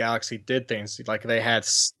Guardians of the Galaxy did things. Like they had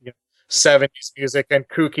 70s music and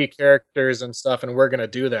kooky characters and stuff, and we're gonna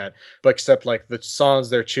do that. But except like the songs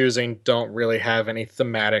they're choosing don't really have any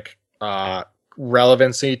thematic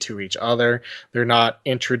relevancy to each other. They're not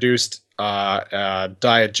introduced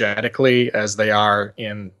diegetically as they are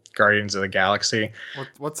in Guardians of the Galaxy.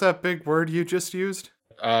 What's that big word you just used?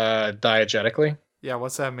 Diegetically? Yeah,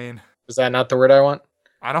 what's that mean? Is that not the word I want?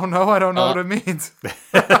 I don't know. I don't know what it means.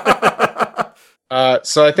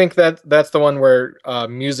 So I think that's the one where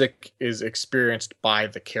music is experienced by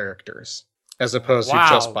the characters as opposed to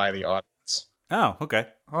just by the audience. Oh, okay.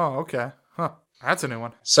 Oh, okay. Huh. That's a new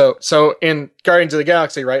one. So in Guardians of the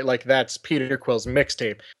Galaxy, right, like that's Peter Quill's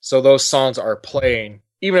mixtape. So those songs are playing,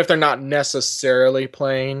 even if they're not necessarily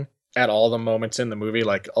playing at all the moments in the movie,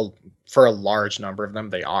 like for a large number of them,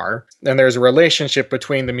 they are. And there's a relationship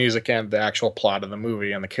between the music and the actual plot of the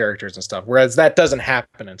movie and the characters and stuff. Whereas that doesn't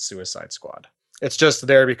happen in Suicide Squad. It's just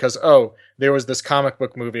there because, there was this comic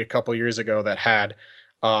book movie a couple years ago that had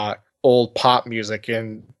old pop music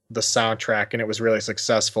in the soundtrack and it was really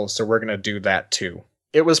successful, so we're going to do that too.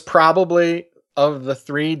 It was probably, of the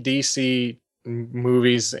 3 DC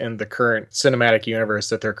movies in the current cinematic universe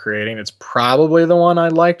that they're creating, it's probably the one I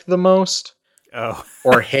liked the most. Oh.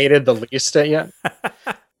 Or hated the least yet.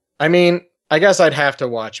 I mean, I guess I'd have to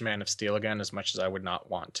watch Man of Steel again, as much as I would not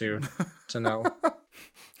want to know.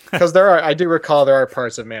 Because I do recall there are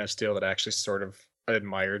parts of Man of Steel that I actually sort of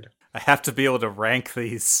admired. I have to be able to rank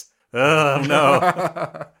these. Oh,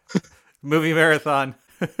 no. Movie marathon.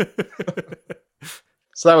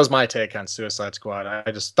 So that was my take on Suicide Squad.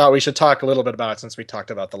 I just thought we should talk a little bit about it since we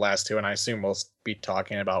talked about the last two, and I assume we'll be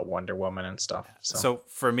talking about Wonder Woman and stuff. So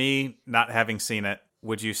for me, not having seen it,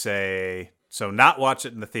 would you say, so not watch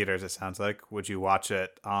it in the theaters, it sounds like. Would you watch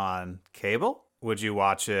it on cable? Would you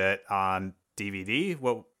watch it on DVD?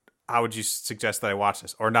 How would you suggest that I watch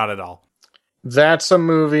this? Or not at all? That's a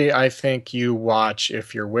movie I think you watch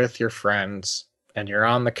if you're with your friends and you're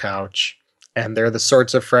on the couch and they're the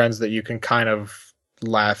sorts of friends that you can kind of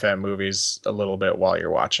laugh at movies a little bit while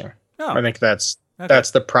you're watching. Oh. I think that's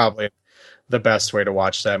probably the best way to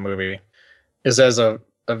watch that movie, is as a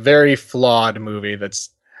very flawed movie that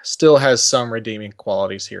still has some redeeming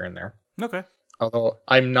qualities here and there. Okay. Although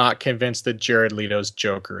I'm not convinced that Jared Leto's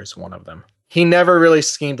Joker is one of them. He never really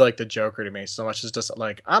seemed like the Joker to me so much as just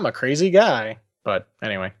like, I'm a crazy guy. But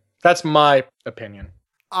anyway, that's my opinion.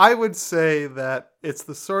 I would say that it's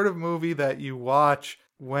the sort of movie that you watch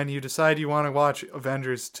when you decide you want to watch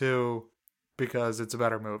Avengers 2 because it's a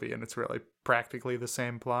better movie and it's really practically the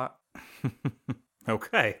same plot.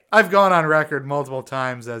 Okay. I've gone on record multiple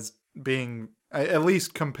times as being, at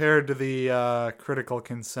least compared to the critical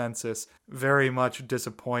consensus, very much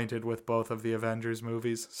disappointed with both of the Avengers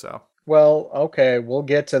movies. So, well, okay, we'll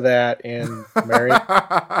get to that in Mary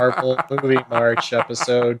Marvel Movie March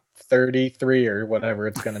episode 33 or whatever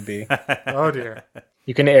it's going to be. Oh dear.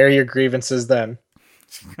 You can air your grievances then.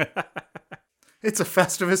 It's a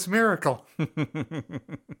Festivus miracle.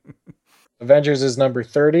 Avengers is number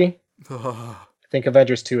 30. I think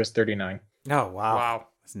Avengers 2 is 39. Oh, wow. Wow.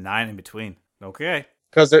 It's 9 in between. Okay.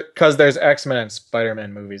 Because there's X-Men and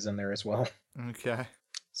Spider-Man movies in there as well. Okay.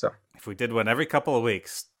 So if we did one every couple of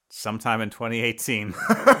weeks, sometime in 2018,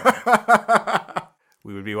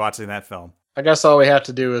 we would be watching that film. I guess all we have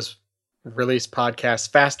to do is release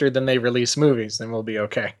podcasts faster than they release movies, and we'll be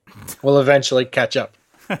okay. We'll eventually catch up.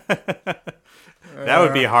 That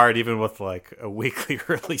would be hard even with like a weekly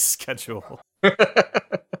release schedule.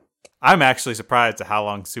 I'm actually surprised at how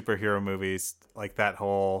long superhero movies, like that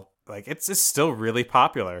whole, like it's just still really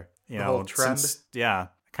popular. You know, whole trend. Kind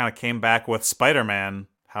of came back with Spider-Man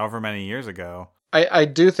however many years ago. I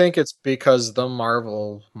do think it's because the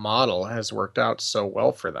Marvel model has worked out so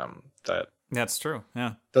well for them that that's true.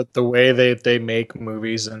 Yeah. The way they make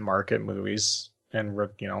movies and market movies and,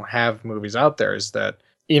 you know, have movies out there is that,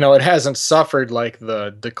 you know, it hasn't suffered like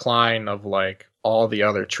the decline of like all the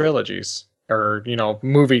other trilogies or, you know,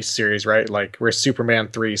 movie series, right? Like where Superman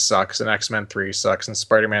 3 sucks and X-Men 3 sucks and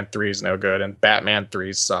Spider-Man 3 is no good and Batman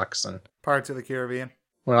 3 sucks and Parts of the Caribbean.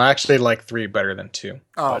 Well, I actually like 3 better than 2.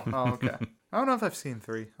 Oh, okay. I don't know if I've seen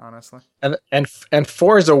 3, honestly. And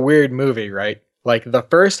 4 is a weird movie, right? Like the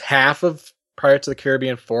first half of Pirates of the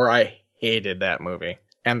Caribbean 4, I hated that movie.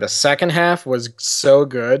 And the second half was so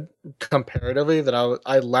good comparatively that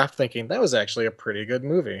I left thinking that was actually a pretty good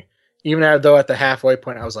movie. Even though at the halfway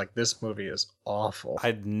point, I was like, this movie is awful.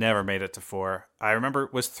 I'd never made it to 4. I remember,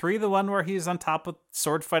 was 3 the one where he's on top of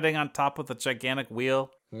sword fighting on top of a gigantic wheel?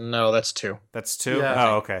 No, that's 2. That's 2? Yeah.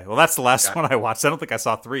 Oh, okay. Well, that's the last one I watched. I don't think I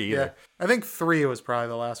saw 3 Yeah, either. I think 3 was probably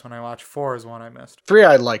the last one I watched. 4 is one I missed. 3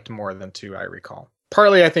 I liked more than 2, I recall.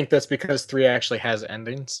 Partly, I think that's because 3 actually has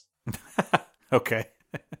endings. Okay.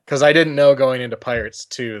 Because I didn't know going into Pirates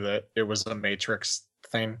 2 that it was a Matrix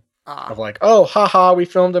thing. Ah. Of like, oh, haha, we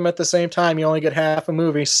filmed them at the same time. You only get half a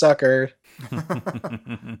movie, sucker.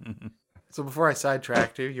 So before I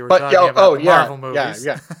sidetracked you, you were But talking about the Marvel movies.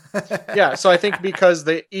 Yeah. So I think because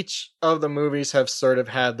each of the movies have sort of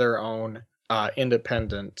had their own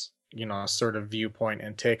independent, sort of viewpoint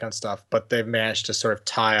and take on stuff, but they've managed to sort of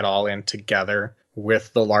tie it all in together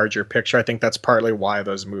with the larger picture. I think that's partly why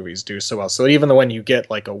those movies do so well. So even when you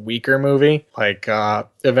get like a weaker movie like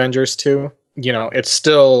Avengers 2, there's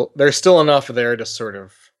still enough there to sort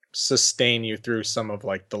of sustain you through some of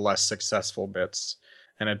like the less successful bits,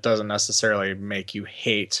 and it doesn't necessarily make you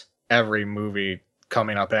hate every movie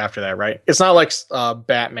coming up after that, right? It's not like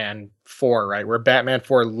Batman 4, right, where Batman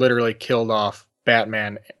 4 literally killed off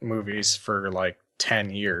Batman movies for like 10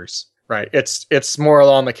 years, right? It's more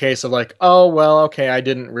along the case of like, oh well, okay, I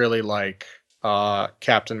didn't really like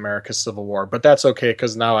Captain America Civil War, but that's okay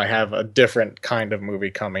because now I have a different kind of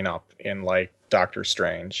movie coming up in like Doctor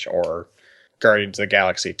Strange or Guardians of the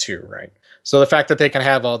Galaxy 2, right? So the fact that they can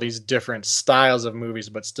have all these different styles of movies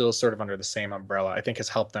but still sort of under the same umbrella, I think has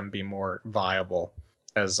helped them be more viable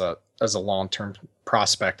as a long-term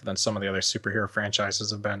prospect than some of the other superhero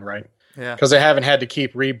franchises have been, right? Yeah. Because they haven't had to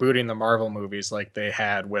keep rebooting the Marvel movies like they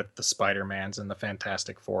had with the Spider-Mans and the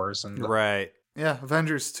Fantastic Fours and Right. Yeah,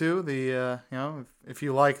 Avengers 2, if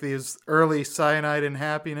you like these early Cyanide and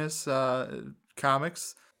Happiness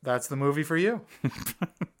comics, that's the movie for you.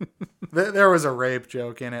 There was a rape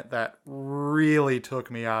joke in it that really took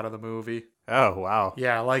me out of the movie. Oh, wow.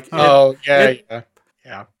 Yeah, like... yeah.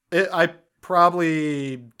 I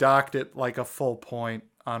probably docked it like a full point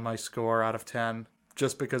on my score out of 10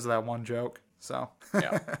 just because of that one joke. So,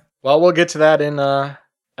 yeah. Well, we'll get to that in 2030.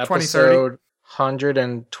 episode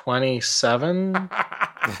 127.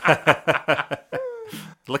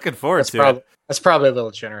 Looking forward to it. That's probably a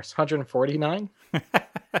little generous. 149?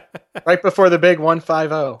 Right before the big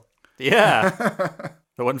 150. Yeah.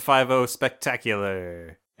 The 150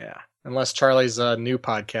 Spectacular. Yeah. Unless Charlie's new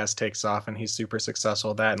podcast takes off and he's super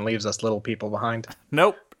successful at that and leaves us little people behind.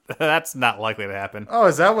 Nope. That's not likely to happen. Oh,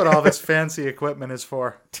 is that what all this fancy equipment is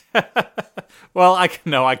for? Well,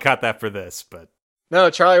 I got that for this, but... No,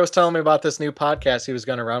 Charlie was telling me about this new podcast he was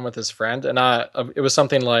going to run with his friend, and it was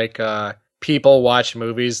something like people watch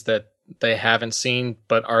movies that they haven't seen,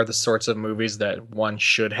 but are the sorts of movies that one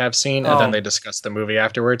should have seen, and then they discuss the movie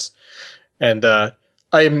afterwards. And I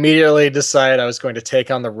immediately decided I was going to take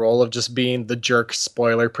on the role of just being the jerk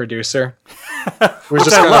spoiler producer. We're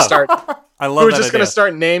just going to start. I love. We're just going to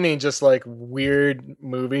start naming just like weird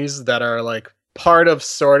movies that are like part of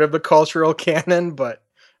sort of the cultural canon, but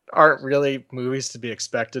aren't really movies to be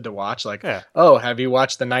expected to watch. Like, oh, have you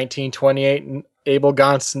watched the 1928 Abel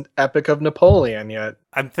Gance Epic of Napoleon yet?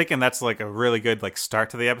 I'm thinking that's like a really good like start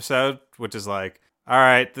to the episode, which is like, all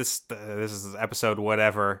right, this is episode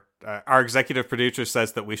whatever. Our executive producer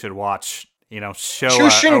says that we should watch,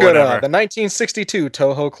 Showa or whatever. The 1962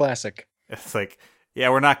 Toho classic. It's like, yeah,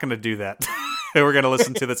 we're not going to do that. We're going to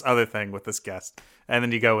listen to this other thing with this guest, and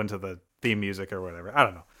then you go into the theme music or whatever. I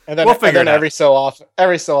don't know. And then, we'll figure it out. Every so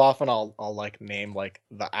often, I'll like name like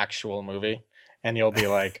the actual movie, and you'll be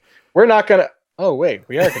like, "We're not gonna." Oh wait,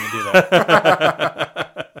 we are gonna do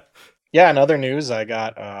that. Yeah. In other news, I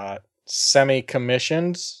got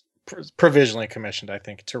semi-commissioned, provisionally commissioned, I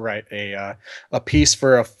think, to write a piece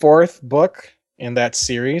for a 4th book in that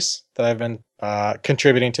series that I've been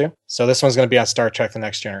contributing to. So this one's going to be on Star Trek: The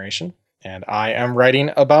Next Generation, and I am writing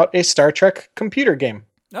about a Star Trek computer game.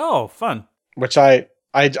 Oh, fun! Which I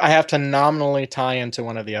have to nominally tie into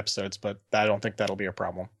one of the episodes, but I don't think that'll be a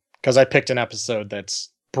problem because I picked an episode that's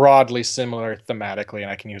broadly similar thematically, and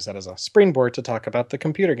I can use that as a springboard to talk about the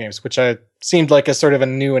computer games, which I seemed like a sort of a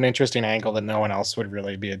new and interesting angle that no one else would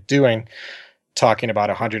really be doing, talking about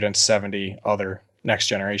 170 other Next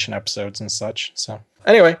Generation episodes and such. So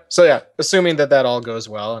anyway, yeah, assuming that all goes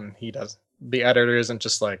well and the editor isn't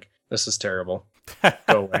just like, this is terrible,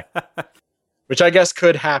 go away, which I guess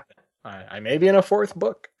could happen. I may be in a 4th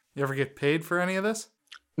book. You ever get paid for any of this?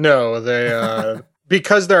 No, they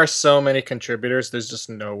because there are so many contributors, there's just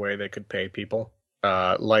no way they could pay people.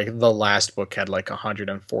 Like the last book had like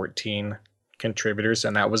 114 contributors,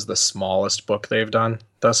 and that was the smallest book they've done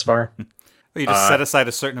thus far. Well, you just set aside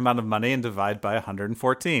a certain amount of money and divide by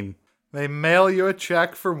 114. They mail you a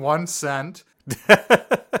check for 1 cent.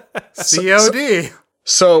 COD.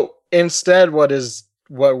 So instead, what is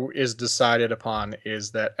decided upon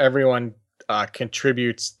is that everyone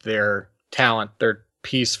contributes their talent, their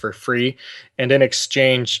piece for free, and in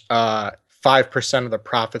exchange, 5% of the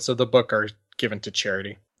profits of the book are given to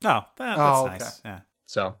charity. Oh, that's okay. nice. Yeah.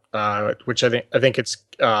 So, which I think it's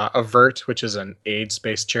Avert, which is an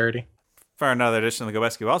AIDS-based charity. For another edition of the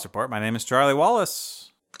Gobeski Wallace Report, my name is Charlie Wallace.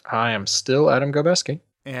 I am still Adam Gobeski.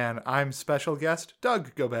 And I'm special guest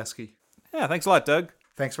Doug Gobeski. Yeah, thanks a lot, Doug.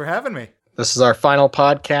 Thanks for having me. This is our final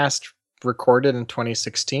podcast recorded in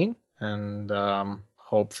 2016, and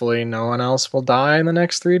hopefully no one else will die in the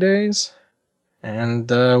next 3 days. And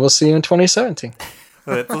we'll see you in 2017.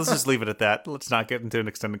 Let's just leave it at that. Let's not get into an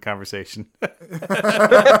extended conversation.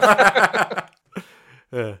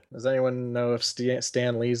 Does anyone know if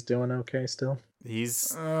Stan Lee's doing okay still?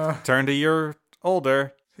 He's turned a year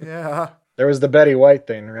older. Yeah. There was the Betty White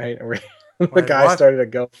thing, right? Where the Wait, guy what? started a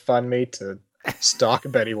GoFundMe to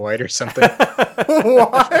stalk Betty White or something.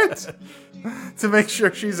 What? To make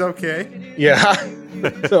sure she's okay? Yeah.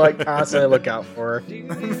 To like constantly look out for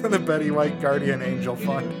her. For the Betty White Guardian Angel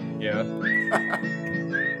Fund. Yeah.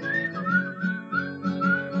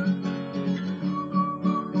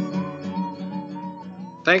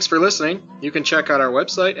 Thanks for listening. You can check out our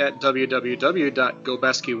website at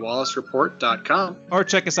www.gobeskiwallacereport.com. Or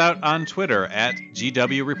check us out on Twitter at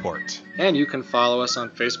GW Report. And you can follow us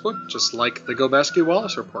on Facebook, just like the Gobeski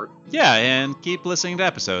Wallace Report. Yeah, and keep listening to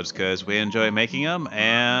episodes because we enjoy making them,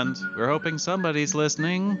 and we're hoping somebody's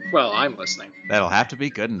listening. Well, I'm listening. That'll have to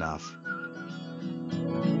be good enough.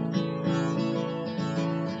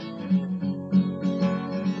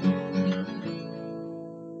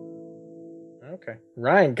 Okay.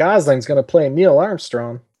 Ryan Gosling's going to play Neil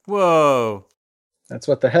Armstrong. Whoa. That's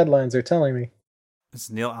what the headlines are telling me. Is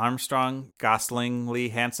Neil Armstrong goslingly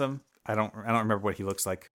handsome? I don't remember what he looks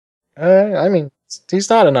like. I mean, he's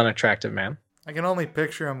not an unattractive man. I can only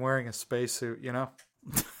picture him wearing a spacesuit, you know?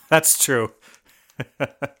 That's true.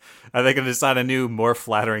 Are they going to design a new, more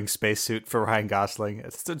flattering spacesuit for Ryan Gosling?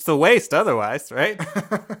 It's the waist otherwise, right?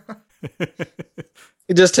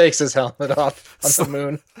 He just takes his helmet off on the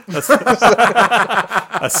moon.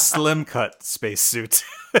 A slim cut spacesuit.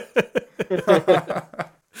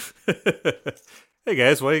 Hey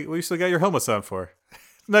guys, what you still got your helmets on for?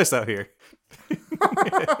 Nice out here.